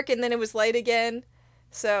was dark and then it was light again,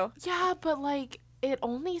 so. Yeah, but, like, it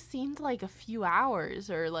only seemed like a few hours,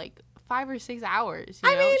 or, like, 5 or 6 hours, you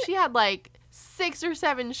know? mean, she had, like, 6 or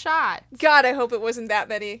 7 shots. God, I hope it wasn't that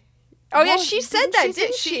many. Oh, yeah, she said that,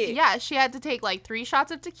 didn't she? Yeah, she had to take, like, 3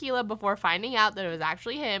 shots of tequila before finding out that it was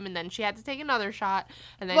actually him, and then she had to take another shot,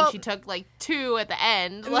 and then she took, like, 2 at the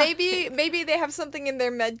end. Maybe they have something in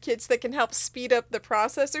their med kits that can help speed up the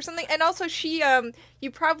process or something. And also, she,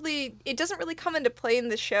 it doesn't really come into play in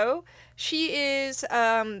the show. She is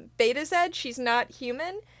Beta Z. She's not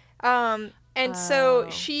human. So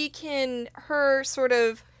her sort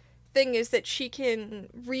of thing is that she can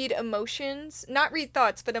read emotions, not read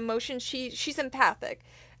thoughts, but emotions. She's empathic,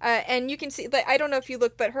 and you can see, like, I don't know if you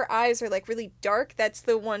look, but her eyes are like really dark. That's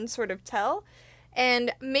the one sort of tell.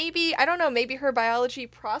 And maybe, I don't know, maybe her biology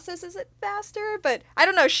processes it faster, but I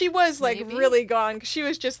don't know. She was like really gone, 'cause she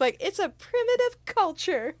was just like, it's a primitive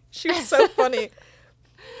culture. She was so funny.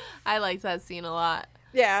 I liked that scene a lot.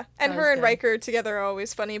 Yeah, and her and Riker together are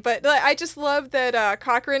always funny. But I just love that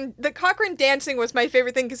Cochrane dancing was my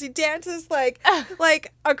favorite thing, because he dances like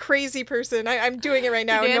a crazy person. I'm doing it right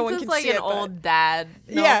now, and no one can like see it. He dances like an old dad.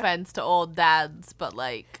 No offense to old dads, but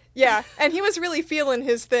like... Yeah, and he was really feeling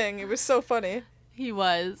his thing. It was so funny. He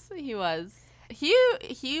was.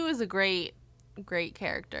 He was a great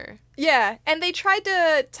character. Yeah, and they tried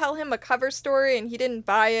to tell him a cover story, and he didn't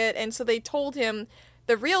buy it, and so they told him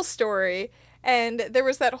the real story. And there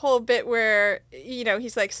was that whole bit where, you know,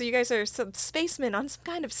 he's like, so you guys are some spacemen on some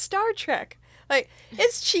kind of Star Trek. Like,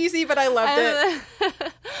 it's cheesy, but I loved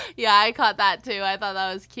it. Yeah, I caught that too. I thought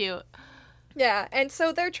that was cute. Yeah, and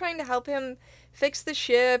so they're trying to help him fix the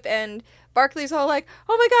ship, and Barclay's all like,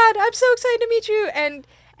 oh my god, I'm so excited to meet you.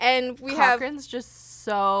 And Cochrane's just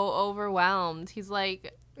so overwhelmed. He's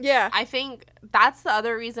like... Yeah. I think that's the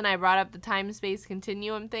other reason I brought up the time-space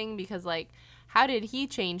continuum thing, because, like, how did he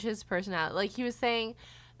change his personality? Like, he was saying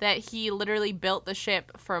that he literally built the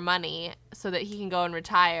ship for money so that he can go and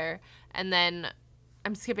retire. And then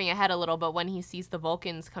I'm skipping ahead a little, but when he sees the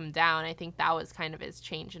Vulcans come down, I think that was kind of his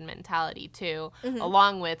change in mentality too,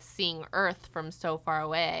 along with seeing Earth from so far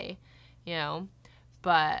away, you know.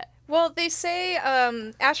 But well, they say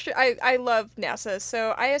I love NASA,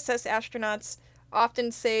 so ISS astronauts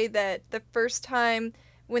often say that the first time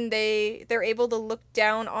when they're able to look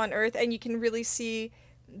down on Earth and you can really see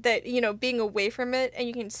that, you know, being away from it and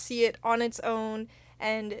you can see it on its own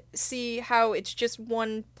and see how it's just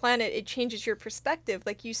one planet, it changes your perspective.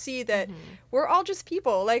 Like, you see that we're all just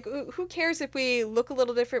people. Like, who cares if we look a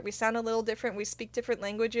little different, we sound a little different, we speak different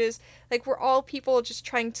languages. Like, we're all people just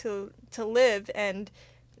trying to live. And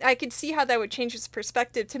I could see how that would change his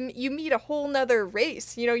perspective. You meet a whole nother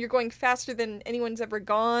race. You know, you're going faster than anyone's ever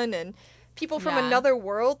gone, and people from another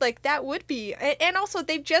world. Like, that would be... And also,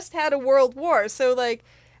 they've just had a world war, so, like...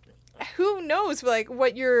 who knows, like,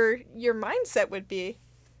 what your mindset would be.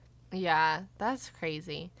 Yeah, that's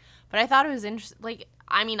crazy. But I thought it was interesting. Like,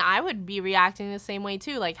 I mean, I would be reacting the same way,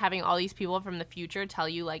 too. Like, having all these people from the future tell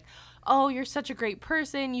you, like, oh, you're such a great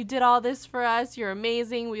person. You did all this for us. You're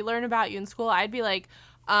amazing. We learn about you in school. I'd be like,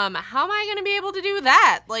 how am I going to be able to do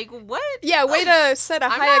that? Like, what? Yeah, way to set a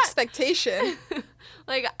high expectation.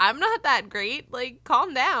 Like, I'm not that great. Like,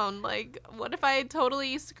 calm down. Like, what if I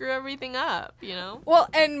totally screw everything up, you know? Well,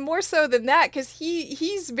 and more so than that, because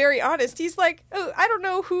he's very honest. He's like, oh, I don't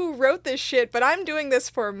know who wrote this shit, but I'm doing this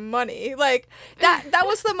for money. Like, that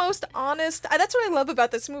was the most honest. That's what I love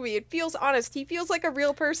about this movie. It feels honest. He feels like a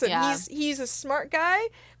real person. Yeah. He's a smart guy,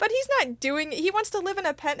 but he's not doing... He wants to live in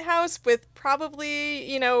a penthouse with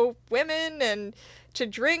probably, you know, women and to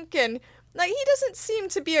drink and... Like, he doesn't seem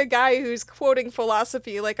to be a guy who's quoting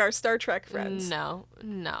philosophy like our Star Trek friends. No,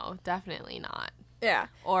 definitely not. Yeah.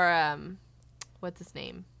 Or, what's his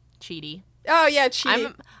name? Chidi. Oh, yeah,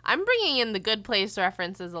 Chidi. I'm bringing in the Good Place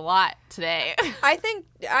references a lot today. I think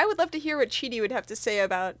I would love to hear what Chidi would have to say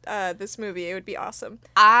about this movie. It would be awesome.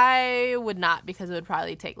 I would not, because it would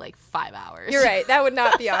probably take, like, 5 hours. You're right. That would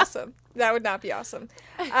not be awesome. That would not be awesome.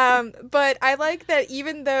 But I like that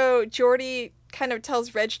even though Geordi kind of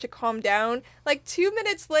tells Reg to calm down, like 2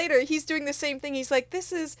 minutes later he's doing the same thing. He's like,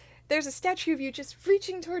 there's a statue of you just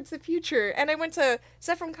reaching towards the future, and I went to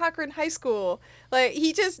Zephram Cochrane High School. Like,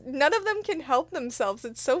 none of them can help themselves.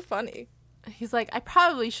 It's so funny. He's like, I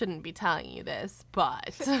probably shouldn't be telling you this,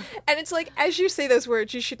 but... And it's like, as you say those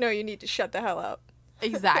words, you should know you need to shut the hell up.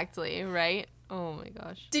 Exactly, right? Oh my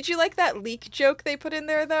gosh. Did you like that leak joke they put in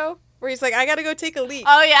there, though? Where he's like, I gotta go take a leak.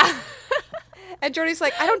 Oh, yeah. And Geordi's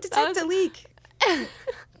like, I don't detect a leak.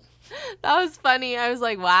 That was funny. I was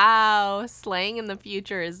like, wow, slang in the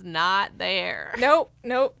future is not there. Nope.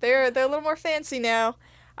 They're a little more fancy now.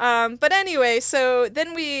 But anyway, so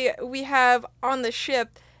then we have on the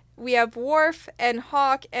ship, we have Worf and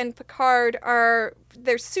Hawk and Picard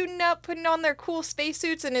they're suiting up, putting on their cool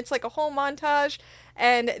spacesuits, and it's like a whole montage,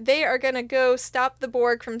 and they are gonna go stop the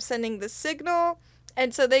Borg from sending the signal.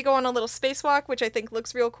 And so they go on a little spacewalk, which I think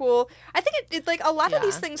looks real cool. I think it like a lot of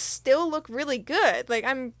these things still look really good. Like,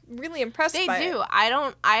 I'm really impressed by it. They do. I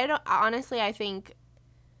don't honestly, I think,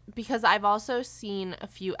 because I've also seen a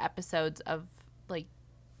few episodes of like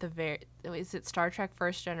is it Star Trek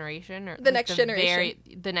First Generation or The Next Generation?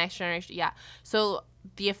 The Next Generation, yeah. So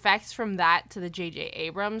the effects from that to the J.J.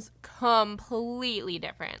 Abrams, completely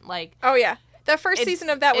different. Like, oh yeah, the first season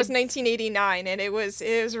of that was 1989, and it was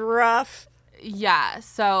rough. Yeah,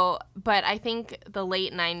 so, but I think the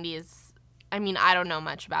late 90s, I mean, I don't know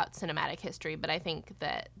much about cinematic history, but I think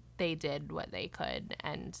that they did what they could,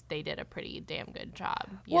 and they did a pretty damn good job.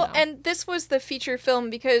 You know? And this was the feature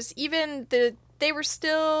film, because even they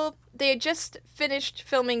had just finished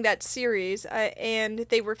filming that series, and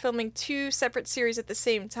they were filming 2 separate series at the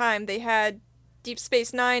same time. They had Deep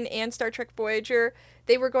Space Nine and Star Trek Voyager.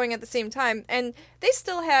 They were going at the same time, and they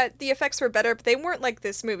still had, the effects were better, but they weren't like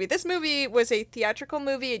this movie. This movie was a theatrical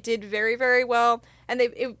movie. It did very, very well, and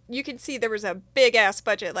you can see there was a big-ass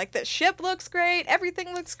budget. Like, the ship looks great,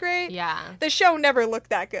 everything looks great. Yeah. The show never looked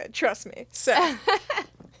that good, trust me. So...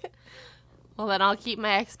 Well, then I'll keep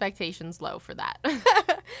my expectations low for that.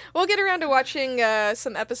 We'll get around to watching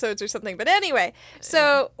some episodes or something, but anyway,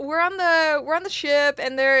 so we're on the ship,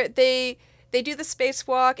 and they do the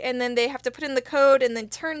spacewalk, and then they have to put in the code and then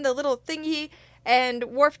turn the little thingy, and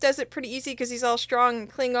Worf does it pretty easy because he's all strong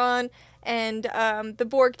and Klingon, and the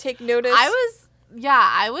Borg take notice.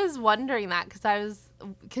 I was wondering that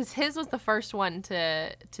because his was the first one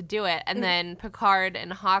to do it, and then Picard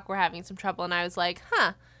and Hawk were having some trouble, and I was like,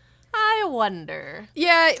 I wonder.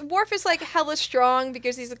 Yeah, Worf is like hella strong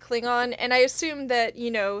because he's a Klingon, and I assume that,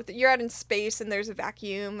 that you're out in space and there's a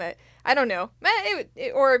vacuum. I don't know.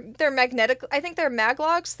 Or they're magnetic. I think they're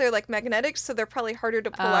maglogs. They're like magnetics, so they're probably harder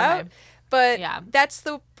to pull out. But that's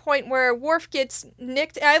the point where Worf gets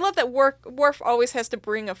nicked. And I love that Worf always has to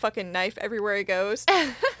bring a fucking knife everywhere he goes.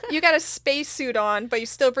 You got a spacesuit on, but you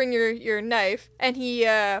still bring your knife. And he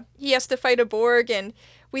has to fight a Borg, and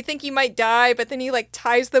we think he might die, but then he like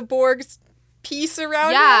ties the Borg's piece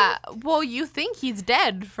around him. Yeah, well, you think he's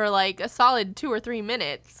dead for like a solid 2 or 3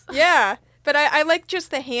 minutes. Yeah, but I like just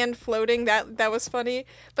the hand floating. That was funny.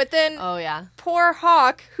 But then, poor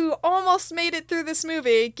Hawk, who almost made it through this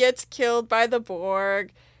movie, gets killed by the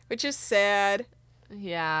Borg, which is sad.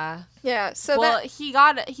 Yeah. Yeah. So he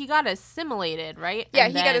got assimilated, right? Yeah,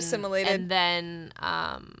 he got assimilated, and then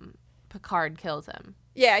Picard kills him.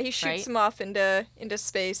 Yeah, he shoots him off into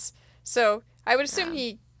space. So I would assume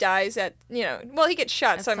he dies at he gets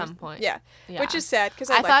shot at some point. Yeah, which is sad because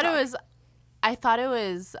I thought it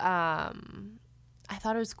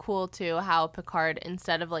was cool too how Picard,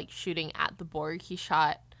 instead of like shooting at the Borg, he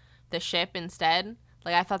shot the ship instead.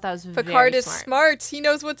 Like, I thought that was Picard very is smart. He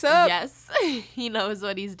knows what's up. Yes, he knows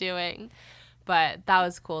what he's doing. But that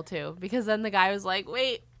was cool too, because then the guy was like,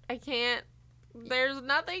 "Wait, I can't. There's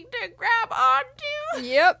nothing to grab onto."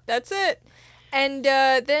 Yep, that's it. And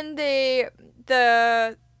then the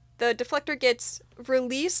deflector gets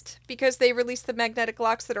released because they release the magnetic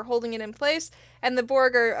locks that are holding it in place, and the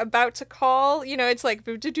Borg are about to call. It's like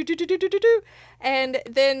do-do-do-do-do-do-do. And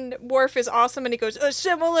then Worf is awesome, and he goes,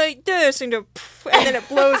 "Assimilate this," and then it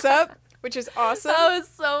blows up, which is awesome. That was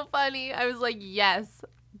so funny. I was like, yes,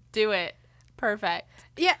 do it. Perfect.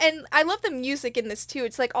 Yeah, and I love the music in this too.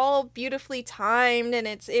 It's like all beautifully timed, and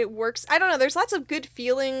it works. I don't know. There's lots of good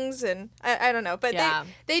feelings, and I don't know, but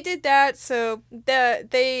they did that, so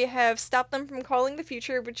they have stopped them from calling the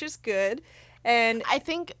future, which is good. And I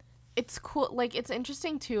think it's cool. Like, it's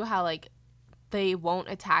interesting too how like they won't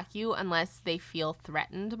attack you unless they feel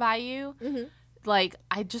threatened by you. Mm-hmm. Like,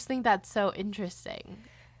 I just think that's so interesting.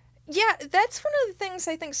 Yeah, that's one of the things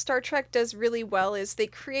I think Star Trek does really well is they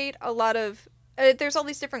create a lot of there's all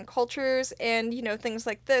these different cultures and, things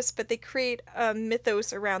like this, but they create a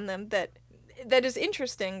mythos around them that is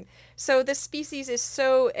interesting. So this species is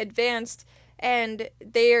so advanced and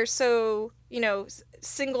they are so,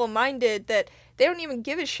 single-minded that they don't even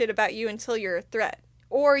give a shit about you until you're a threat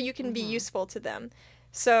or you can be useful to them.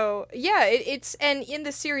 So, yeah, and in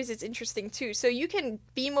the series it's interesting too. So you can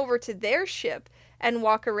beam over to their ship and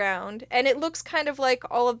walk around, and it looks kind of like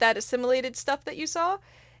all of that assimilated stuff that you saw,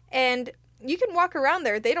 and you can walk around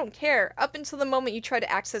there. They don't care up until the moment you try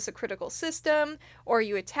to access a critical system or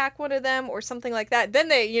you attack one of them or something like that. Then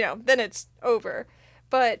then it's over.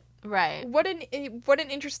 But what an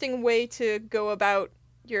interesting way to go about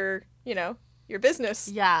your business.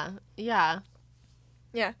 Yeah.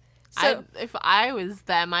 So if I was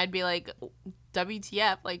them, I'd be like,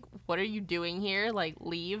 WTF, like, what are you doing here? Like,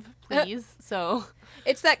 leave, please. So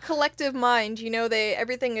it's that collective mind,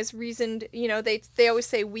 everything is reasoned, they always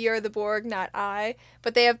say we are the Borg, not I,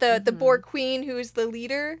 but they have the Borg Queen who is the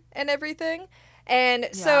leader and everything. And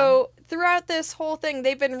so throughout this whole thing,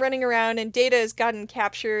 they've been running around and Data has gotten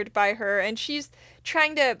captured by her, and she's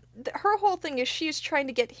trying to, her whole thing is she's trying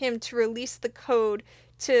to get him to release the code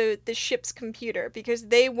to the ship's computer because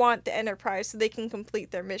they want the Enterprise so they can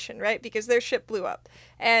complete their mission, right? Because their ship blew up.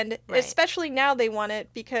 And especially now they want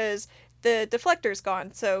it because the deflector's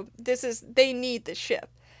gone. So they need the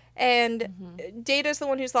ship. And Data's the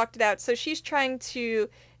one who's locked it out. So she's turned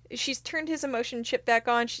his emotion chip back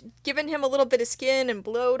on. She's given him a little bit of skin and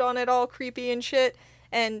blowed on it all creepy and shit.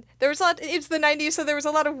 And there was it's the 90s, so there was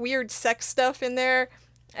a lot of weird sex stuff in there.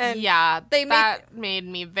 And that made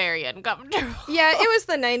me very uncomfortable. Yeah, it was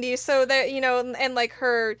the 90s, so that, and like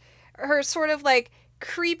her sort of like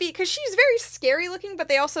creepy, because she's very scary looking, but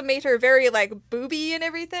they also made her very like booby and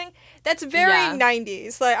everything. That's very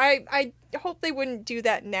 90s. Like I hope they wouldn't do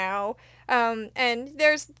that now. And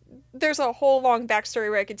there's a whole long backstory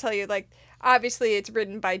where I could tell you, like, obviously it's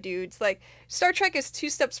written by dudes. Like, Star Trek is 2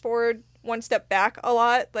 steps forward, 1 step back a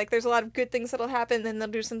lot. Like, there's a lot of good things that'll happen, then they'll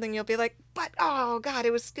do something you'll be like, but oh god,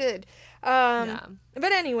 it was good. But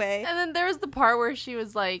anyway. And then there was the part where she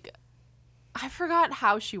was like, I forgot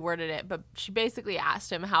how she worded it, but she basically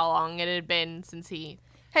asked him how long it had been since he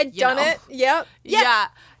had done it. Yep. Yeah.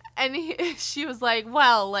 she was like,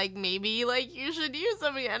 well, like, maybe, like, you should use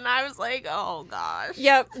them again. And I was like, oh, gosh.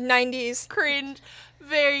 Yep, 90s. Cringe.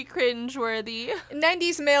 Very cringe-worthy.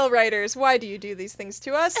 90s male writers, why do you do these things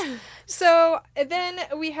to us? So then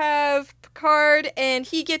we have Picard, and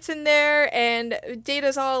he gets in there, and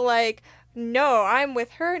Data's all like, no, I'm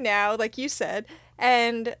with her now, like you said.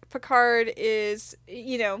 And Picard is,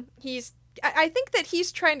 you know, I think that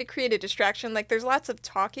he's trying to create a distraction. Like, there's lots of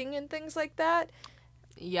talking and things like that.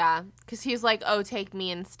 Yeah, because he's like, oh, take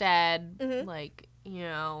me instead. Mm-hmm. Like, you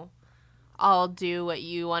know, I'll do what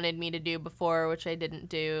you wanted me to do before, which I didn't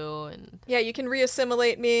do. And yeah, you can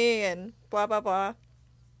reassimilate me and blah, blah, blah.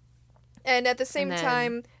 And at the same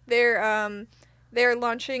time, they're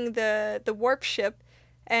launching the warp ship.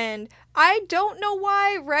 And I don't know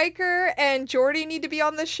why Riker and Geordi need to be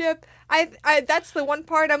on the ship. I that's the one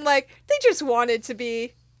part I'm like, they just wanted to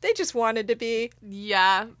be.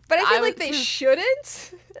 Yeah. But I feel like they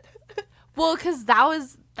shouldn't. Well, because that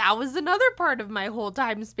was another part of my whole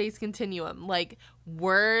time-space continuum. Like,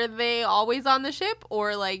 were they always on the ship?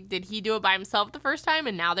 Or, like, did he do it by himself the first time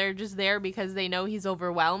and now they're just there because they know he's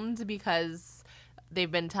overwhelmed because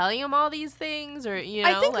they've been telling him all these things? Or, you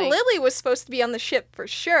know, I think like, Lily was supposed to be on the ship for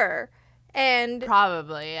sure. And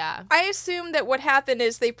probably, yeah. I assume that what happened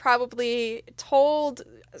is they probably told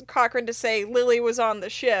Cochrane to say Lily was on the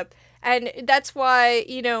ship. And that's why,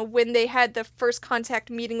 you know, when they had the first contact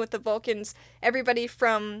meeting with the Vulcans, everybody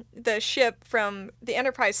from the ship, from the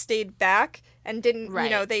Enterprise, stayed back and didn't, right. You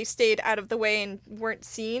know, they stayed out of the way and weren't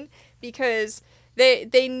seen because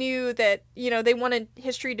they knew that, you know, they wanted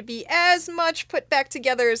history to be as much put back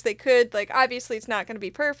together as they could. Like, obviously it's not going to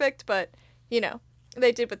be perfect, but, you know,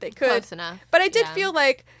 they did what they could. Close enough. But I did feel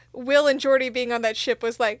like Will and Geordi being on that ship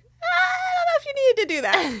was like, I don't know if you needed to do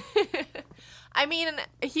that. I mean,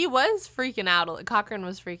 he was freaking out. Cochrane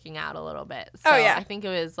was freaking out a little bit. So yeah. I think it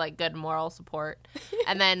was, like, good moral support.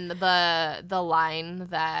 And then the line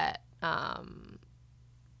that,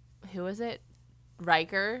 who was it?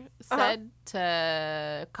 Riker said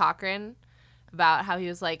to Cochrane about how he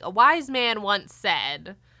was like, a wise man once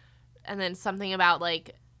said, and then something about,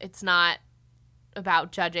 like, it's not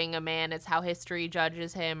about judging a man, it's how history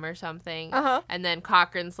judges him or something. And then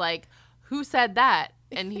Cochrane's like, who said that?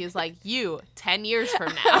 And he's like, you, 10 years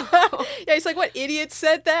from now. Yeah, he's like, what idiot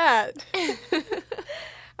said that?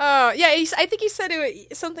 Yeah, I think he said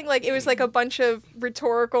something like it was like a bunch of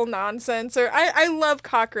rhetorical nonsense. Or I love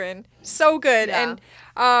Cochrane. So good. Yeah.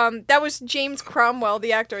 And that was James Cromwell,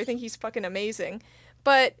 the actor. I think he's fucking amazing.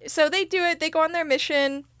 But so they do it. They go on their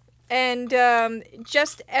mission. And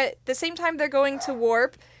just at the same time they're going to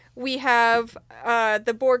warp, we have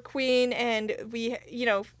the Borg Queen and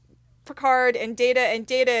Picard and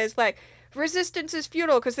Data is like, resistance is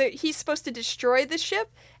futile because he's supposed to destroy the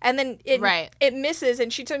ship, and then it misses,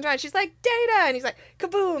 and she turns around, she's like, Data, and he's like,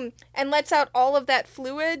 kaboom, and lets out all of that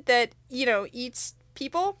fluid that, you know, eats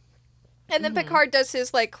people. And then Picard does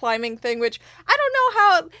his, like, climbing thing, which I don't know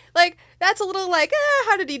how, like, that's a little like,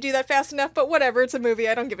 how did he do that fast enough? But whatever, it's a movie,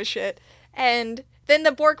 I don't give a shit. And then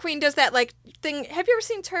the Borg Queen does that, like, thing. Have you ever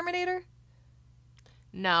seen Terminator?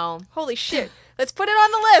 No. Holy shit. Let's put it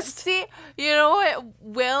on the list. See, you know what?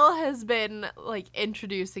 Will has been, like,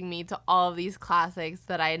 introducing me to all of these classics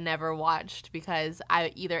that I never watched because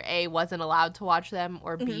I either A, wasn't allowed to watch them,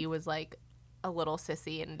 or B, was, like, a little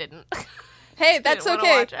sissy and didn't. Hey, that's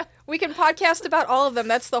okay. We can podcast about all of them.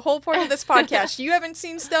 That's the whole point of this podcast. You haven't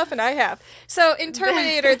seen stuff, and I have. So in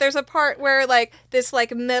Terminator, there's a part where, like, this,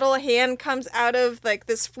 like, metal hand comes out of, like,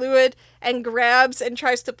 this fluid and grabs and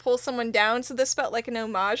tries to pull someone down. So this felt like an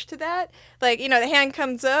homage to that. Like, you know, the hand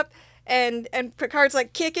comes up, and Picard's,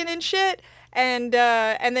 like, kicking and shit, and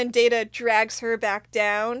then Data drags her back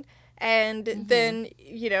down, and then,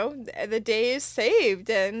 you know, the day is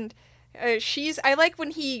saved, and... I like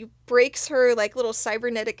when he breaks her, like, little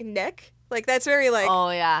cybernetic neck. Like, that's very, like... Oh,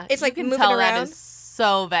 yeah. It's, like, you can moving tell around. That is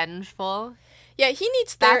so vengeful. Yeah, he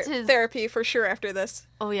needs therapy for sure after this.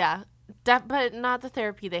 Oh, yeah. But not the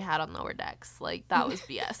therapy they had on Lower Decks. Like, that was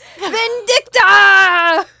BS.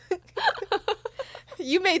 Vindicta!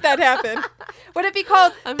 You made that happen. Would it be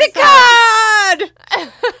called Picard?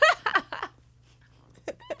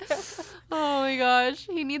 Oh, my gosh.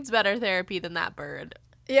 He needs better therapy than that bird.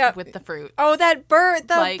 Yeah. With the fruit. Oh, that bird.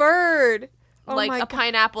 Bird. Oh, like, a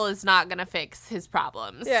pineapple is not going to fix his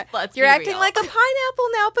problems. Yeah. Let's You're be acting real. like a pineapple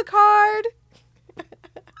now, Picard.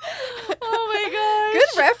 Oh my gosh.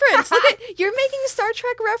 Good reference. Look at you're making Star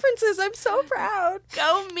Trek references. I'm so proud.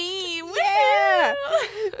 Go me. Yeah.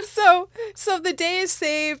 So the day is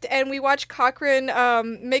saved, and we watch Cochrane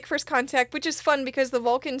make first contact, which is fun because the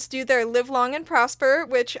Vulcans do their live long and prosper,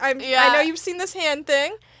 which I know you've seen this hand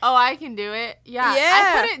thing. Oh, I can do it. Yeah.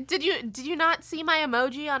 Yeah. I put it. Did you not see my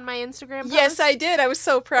emoji on my Instagram post? Yes, I did. I was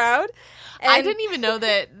so proud. And I didn't even know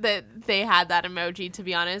that they had that emoji, to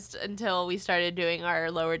be honest, until we started doing our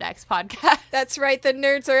Lower Decks podcast. That's right. The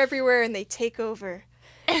nerds are everywhere, and they take over.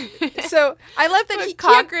 So I love that he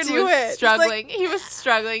Cochrane can't do was it. struggling. He was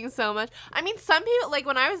struggling so much. I mean, some people, like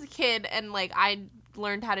when I was a kid and like I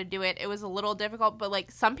learned how to do it, it was a little difficult, but like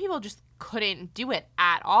some people just couldn't do it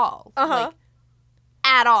at all. Like,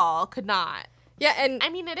 at all, could not. Yeah, and I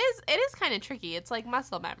mean, it is kind of tricky. It's like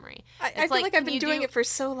muscle memory. I feel like I've been doing it for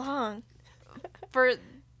so long. For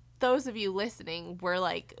those of you listening, we're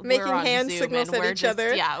like making we're on hand Zoom signals and at we're each just,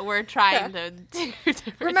 other. Yeah, we're trying to do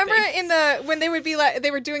different Remember things. when they would be like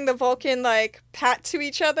they were doing the Vulcan like pat to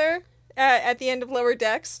each other at the end of Lower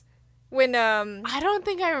Decks? When I don't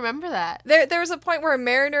think I remember that. there was a point where a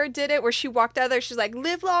Mariner did it where she walked out there, she's like,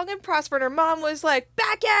 live long and prosper, and her mom was like,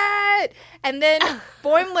 Beckett! And then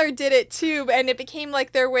Boimler did it too, and it became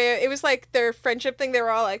like their way, it was like their friendship thing. They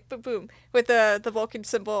were all like, boom, boom, with the Vulcan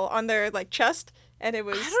symbol on their like chest, and it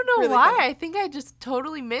was I don't know really why. funny. I think I just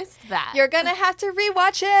totally missed that. You're gonna have to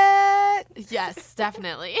rewatch it! Yes,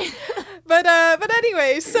 definitely. But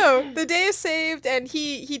anyway, so the day is saved, and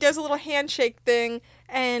he does a little handshake thing,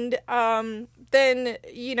 and then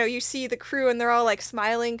you see the crew, and they're all like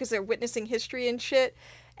smiling because they're witnessing history and shit.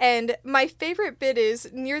 And my favorite bit is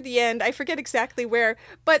near the end. I forget exactly where,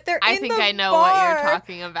 but they're I in think the I know bar, what you're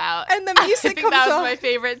talking about. and the music I think comes that was on. my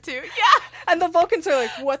favorite too. Yeah. And the Vulcans are like,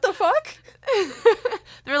 "What the fuck?"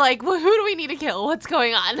 They're like, well, who do we need to kill? What's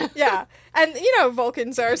going on? Yeah, and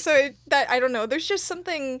Vulcans are so that I don't know. There's just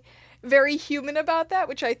something very human about that,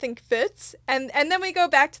 which I think fits. And then we go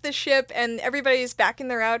back to the ship, and everybody's back in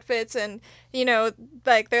their outfits, and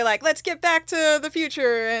like they're like, let's get back to the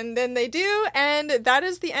future, and then they do, and that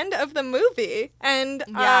is the end of the movie. And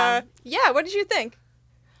yeah, what did you think?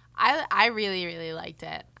 I really, really liked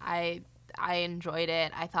it. I enjoyed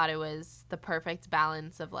it. I thought it was the perfect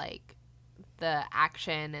balance of like the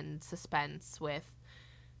action and suspense with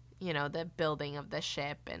the building of the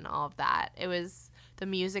ship and all of that. The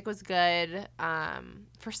music was good.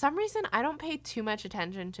 For some reason, I don't pay too much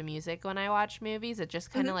attention to music when I watch movies. It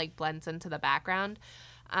just kind of like blends into the background.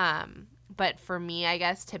 But for me, I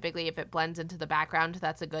guess typically if it blends into the background,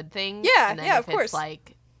 that's a good thing. Yeah, and then yeah, if of course. It's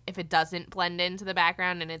like if it doesn't blend into the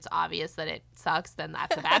background and it's obvious that it sucks, then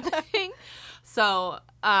that's a bad thing. So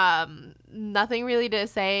nothing really to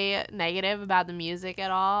say negative about the music at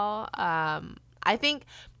all. I think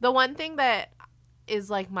the one thing that is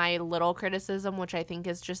like my little criticism, which I think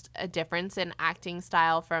is just a difference in acting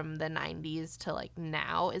style from the 90s to like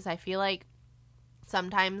now, is I feel like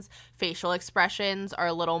sometimes facial expressions are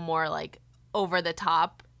a little more like over the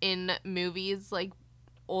top in movies, like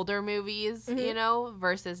older movies,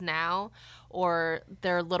 versus now. Or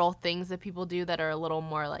there are little things that people do that are a little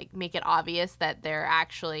more like make it obvious that they're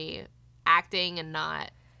actually acting and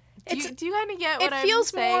not. Do you kind of get what I'm saying? It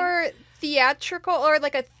feels more theatrical, or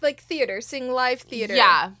like theater, seeing live theater.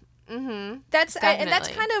 Yeah. Mm-hmm. That's Definitely. and that's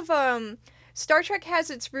kind of Star Trek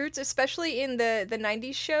has its roots, especially in the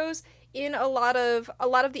 90s shows. In a lot of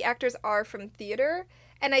the actors are from theater,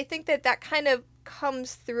 and I think that kind of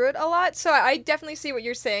comes through it a lot. So I definitely see what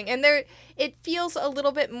you're saying, and it feels a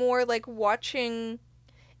little bit more like watching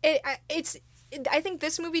it. I think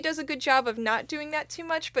this movie does a good job of not doing that too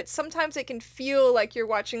much, but sometimes it can feel like you're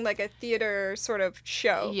watching like a theater sort of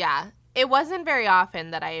show. Yeah. It wasn't very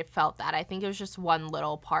often that I felt that. I think it was just one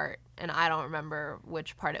little part, and I don't remember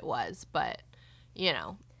which part it was, but,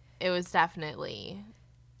 it was definitely...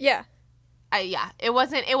 Yeah. It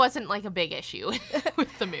wasn't like a big issue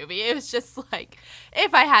with the movie. It was just like,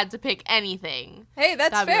 if I had to pick anything... Hey,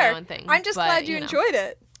 that's fair. That'd be my own thing. I'm just glad you enjoyed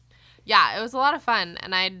it. Yeah, it was a lot of fun,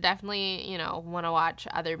 and I definitely, want to watch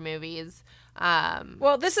other movies.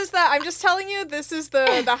 Well, I'm just telling you, this is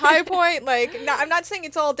the high point. Like, I'm not saying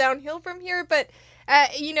it's all downhill from here, but,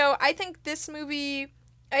 I think this movie,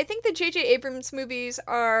 I think the J.J. Abrams movies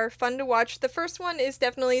are fun to watch. The first one is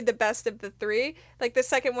definitely the best of the three. Like, the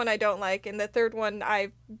second one I don't like, and the third one,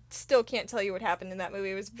 I still can't tell you what happened in that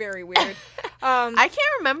movie. It was very weird. I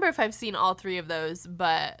can't remember if I've seen all three of those,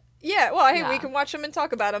 but... Yeah, well, hey, we can watch them and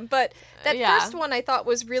talk about them. But that Yeah. first one I thought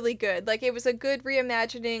was really good. Like, it was a good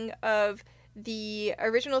reimagining of the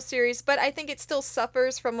original series, but I think it still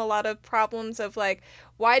suffers from a lot of problems of like,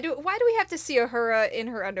 why do we have to see Uhura in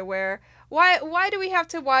her underwear? Why do we have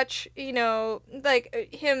to watch, like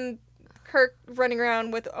him, Kirk running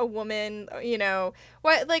around with a woman,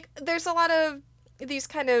 Why, like, there's a lot of these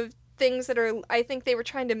kind of things that are, I think they were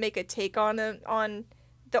trying to make a take on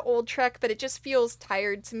the old Trek, but it just feels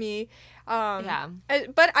tired to me. Yeah.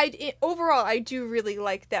 But overall, I do really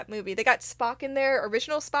like that movie. They got Spock in there,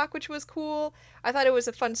 original Spock, which was cool. I thought it was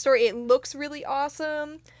a fun story. It looks really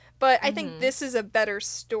awesome, but I think this is a better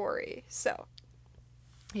story. So,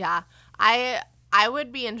 yeah, I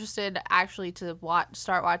would be interested actually to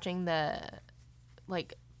start watching the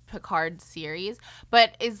like Picard series.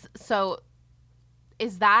 But is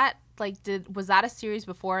that like was that a series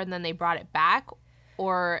before and then they brought it back?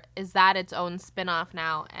 Or is that its own spin-off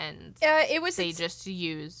now and it was just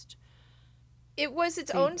used... It was its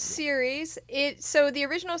own series. So the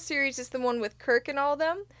original series is the one with Kirk and all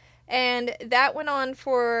them. And that went on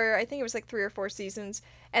for, I think it was like 3 or 4 seasons.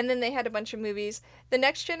 And then they had a bunch of movies. The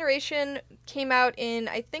Next Generation came out in,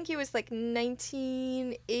 I think it was like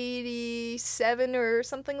 1987 or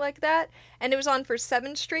something like that. And it was on for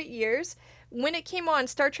 7 straight years. When it came on,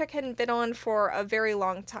 Star Trek hadn't been on for a very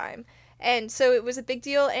long time. And so it was a big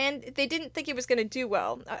deal, and they didn't think it was going to do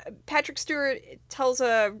well. Patrick Stewart tells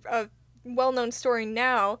a well-known story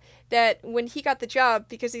now that when he got the job,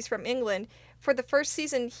 because he's from England, for the first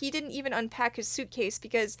season, he didn't even unpack his suitcase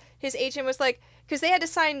because his agent was like, because they had to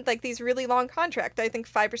sign like these really long contracts, I think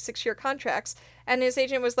 5 or 6 year contracts, and his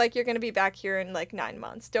agent was like, you're going to be back here in like 9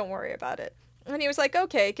 months, don't worry about it. And he was like,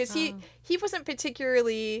 okay, because he wasn't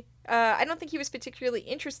particularly, I don't think he was particularly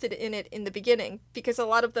interested in it in the beginning, because a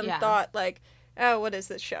lot of them thought like, oh, what is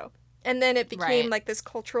this show? And then it became like this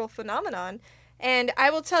cultural phenomenon. And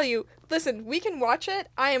I will tell you, listen, we can watch it.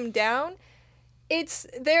 I am down.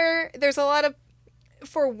 There's a lot of,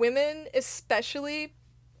 for women especially,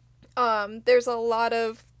 there's a lot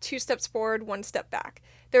of 2 steps forward, 1 step back.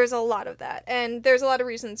 There's a lot of that. And there's a lot of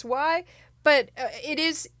reasons why, but it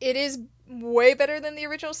is way better than the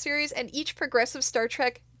original series, and each progressive Star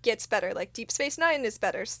Trek gets better. Like Deep Space Nine is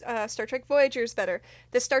better, Star Trek Voyager is better.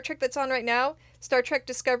 The Star Trek that's on right now, Star Trek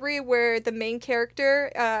Discovery, where the main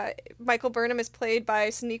character, Michael Burnham, is played by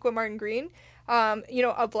Sonequa Martin Green,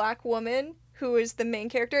 a black woman who is the main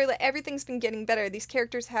character. Like, everything's been getting better. These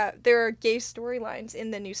characters there are gay storylines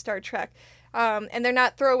in the new Star Trek, and they're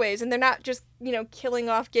not throwaways, and they're not just, killing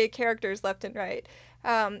off gay characters left and right.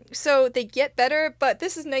 So they get better, but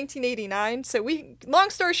this is 1989, so long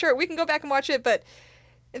story short, we can go back and watch it, but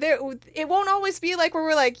it won't always be like where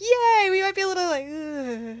we're like, yay, we might be a little like,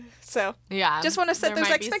 ugh. So yeah, just want to set those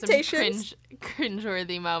expectations.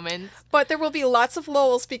 Cringeworthy moments, but there will be lots of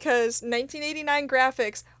lulls because 1989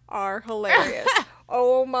 graphics are hilarious.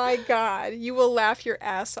 Oh my god, you will laugh your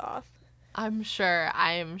ass off. I am sure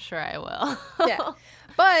I will. Yeah.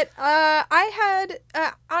 But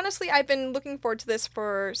honestly, I've been looking forward to this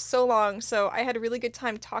for so long, so I had a really good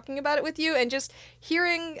time talking about it with you, and just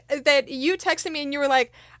hearing that you texted me and you were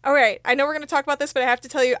like, all right, I know we're going to talk about this, but I have to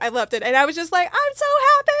tell you I loved it. And I was just like, I'm so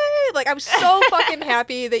happy! Like, I'm so fucking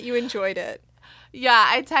happy that you enjoyed it. Yeah,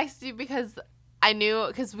 I texted you because I knew,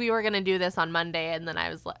 because we were going to do this on Monday, and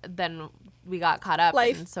then we got caught up,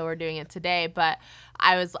 and so we're doing it today, but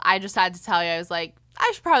I just had to tell you, I was like,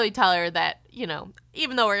 I should probably tell her that,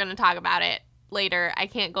 even though we're going to talk about it later, I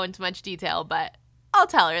can't go into much detail, but I'll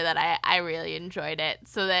tell her that I really enjoyed it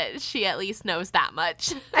so that she at least knows that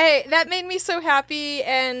much. Hey, that made me so happy,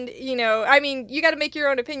 and, you got to make your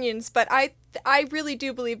own opinions, but I really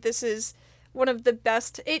do believe this is one of the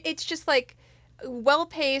best. It's just, like,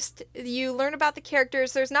 well-paced. You learn about the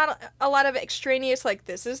characters. There's not a lot of extraneous, like,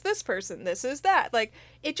 this is this person, this is that. Like,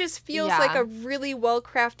 it just feels like a really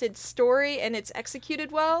well-crafted story, and it's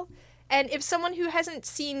executed well. And if someone who hasn't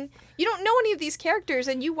seen, you don't know any of these characters,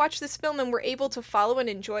 and you watch this film and were able to follow and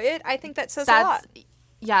enjoy it, I think that says a lot.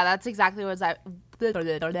 Yeah, that's exactly what I... blah, blah,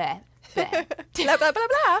 blah, blah.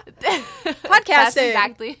 Podcasting. That's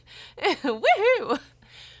exactly... Woohoo!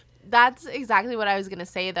 That's exactly what I was going to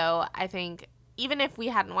say, though. I think even if we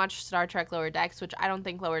hadn't watched Star Trek Lower Decks, which I don't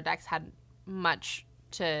think Lower Decks had much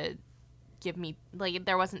to give me, like,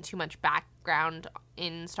 there wasn't too much background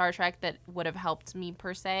in Star Trek that would have helped me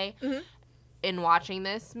per se in watching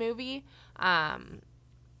this movie.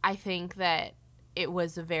 I think that it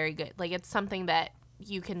was a very good, like, it's something that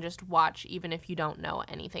you can just watch even if you don't know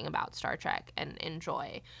anything about Star Trek and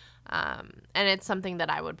enjoy. And it's something that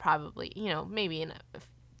I would probably, maybe in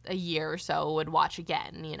a year or so would watch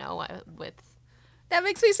again, with... That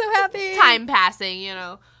makes me so happy. Time passing,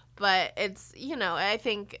 But it's, I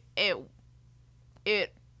think it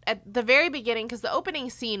at the very beginning, because the opening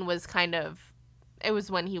scene was kind of, it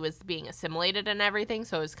was when he was being assimilated and everything,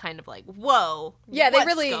 so it was kind of like, whoa, yeah, what's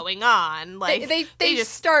they really going on? Like they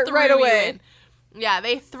just start right away. Yeah,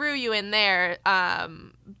 they threw you in there,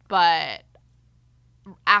 but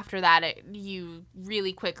after that, you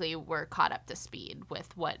really quickly were caught up to speed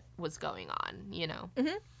with what was going on, you know?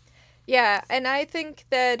 Mm-hmm. Yeah, and I think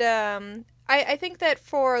that I think that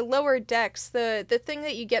for Lower Decks, the thing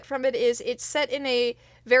that you get from it is it's set in a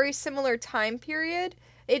very similar time period.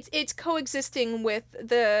 It's coexisting with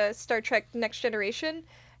the Star Trek Next Generation,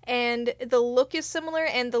 and the look is similar,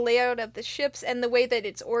 and the layout of the ships and the way that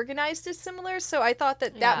it's organized is similar. So I thought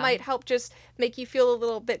that might help just make you feel a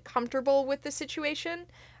little bit comfortable with the situation.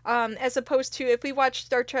 As opposed to if we watch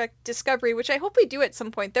Star Trek Discovery, which I hope we do at some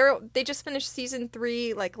point. They just finished season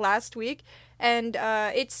 3 like last week, and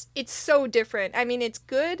it's so different. I mean, it's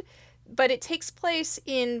good, but it takes place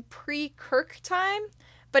in pre-Kirk time,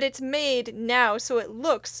 but it's made now, so it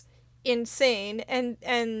looks insane, and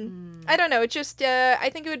I don't know. It just I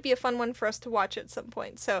think it would be a fun one for us to watch at some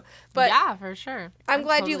point. So, but yeah, for sure. I'm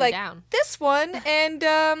glad totally you like down. this one, and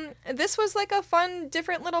this was like a fun,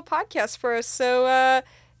 different little podcast for us. So.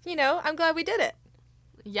 You know, I'm glad we did it.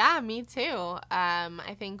 Yeah, me too.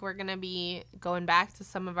 I think we're going to be going back to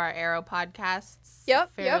some of our Arrow podcasts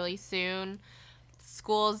fairly soon.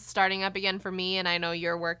 School's starting up again for me, and I know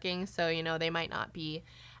you're working, so, you know, they might not be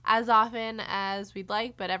as often as we'd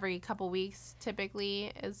like, but every couple weeks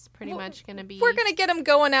typically is pretty much going to be. We're going to get them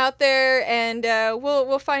going out there, and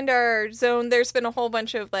we'll find our zone. There's been a whole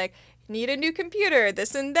bunch of, like, need a new computer,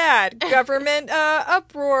 this and that, government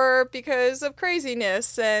uproar because of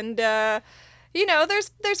craziness, and you know,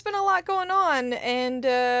 there's been a lot going on, and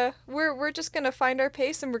we're just gonna find our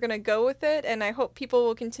pace, and we're gonna go with it, and I hope people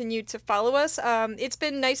will continue to follow us. It's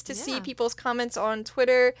been nice to see people's comments on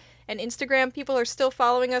Twitter and Instagram. People are still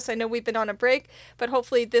following us. I know we've been on a break, but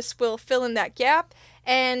hopefully this will fill in that gap.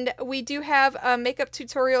 And we do have a makeup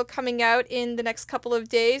tutorial coming out in the next couple of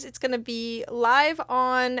days. It's going to be live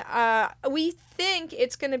on, we think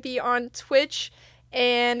it's going to be on Twitch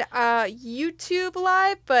and YouTube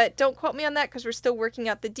Live, but don't quote me on that because we're still working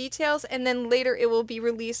out the details. And then later it will be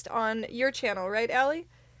released on your channel, right, Allie?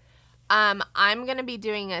 I'm going to be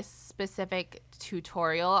doing a specific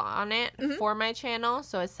tutorial on it for my channel,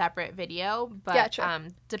 so a separate video. But gotcha.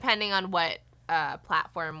 Depending on what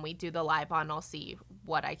platform we do the live on, I'll see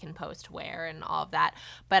what I can post where and all of that.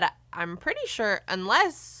 But I'm pretty sure,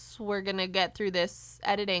 unless we're going to get through this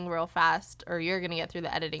editing real fast, or you're going to get through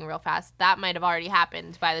the editing real fast, that might have already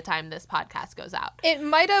happened by the time this podcast goes out. It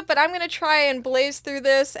might have, but I'm going to try and blaze through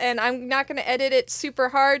this, and I'm not going to edit it super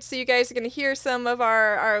hard, so you guys are going to hear some of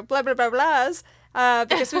our blah, blah, blah, blahs.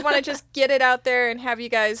 Because we want to just get it out there and have you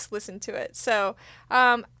guys listen to it. So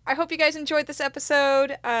I hope you guys enjoyed this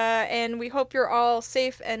episode, and we hope you're all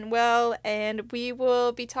safe and well, and we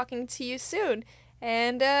will be talking to you soon.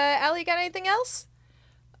 And Allie, got anything else?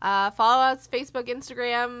 Follow us, Facebook,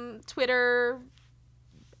 Instagram, Twitter.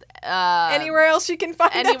 Anywhere else you can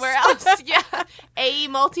find anywhere us. else, yeah. AE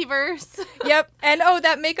Multiverse. Yep. And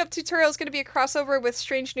that makeup tutorial is going to be a crossover with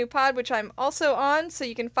Strange New Pod, which I'm also on, so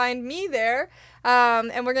you can find me there.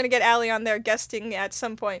 And we're going to get Allie on there guesting at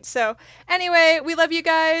some point. So anyway, we love you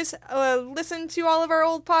guys. Listen to all of our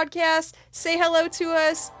old podcasts. Say hello to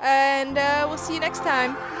us, and we'll see you next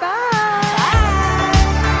time. Bye.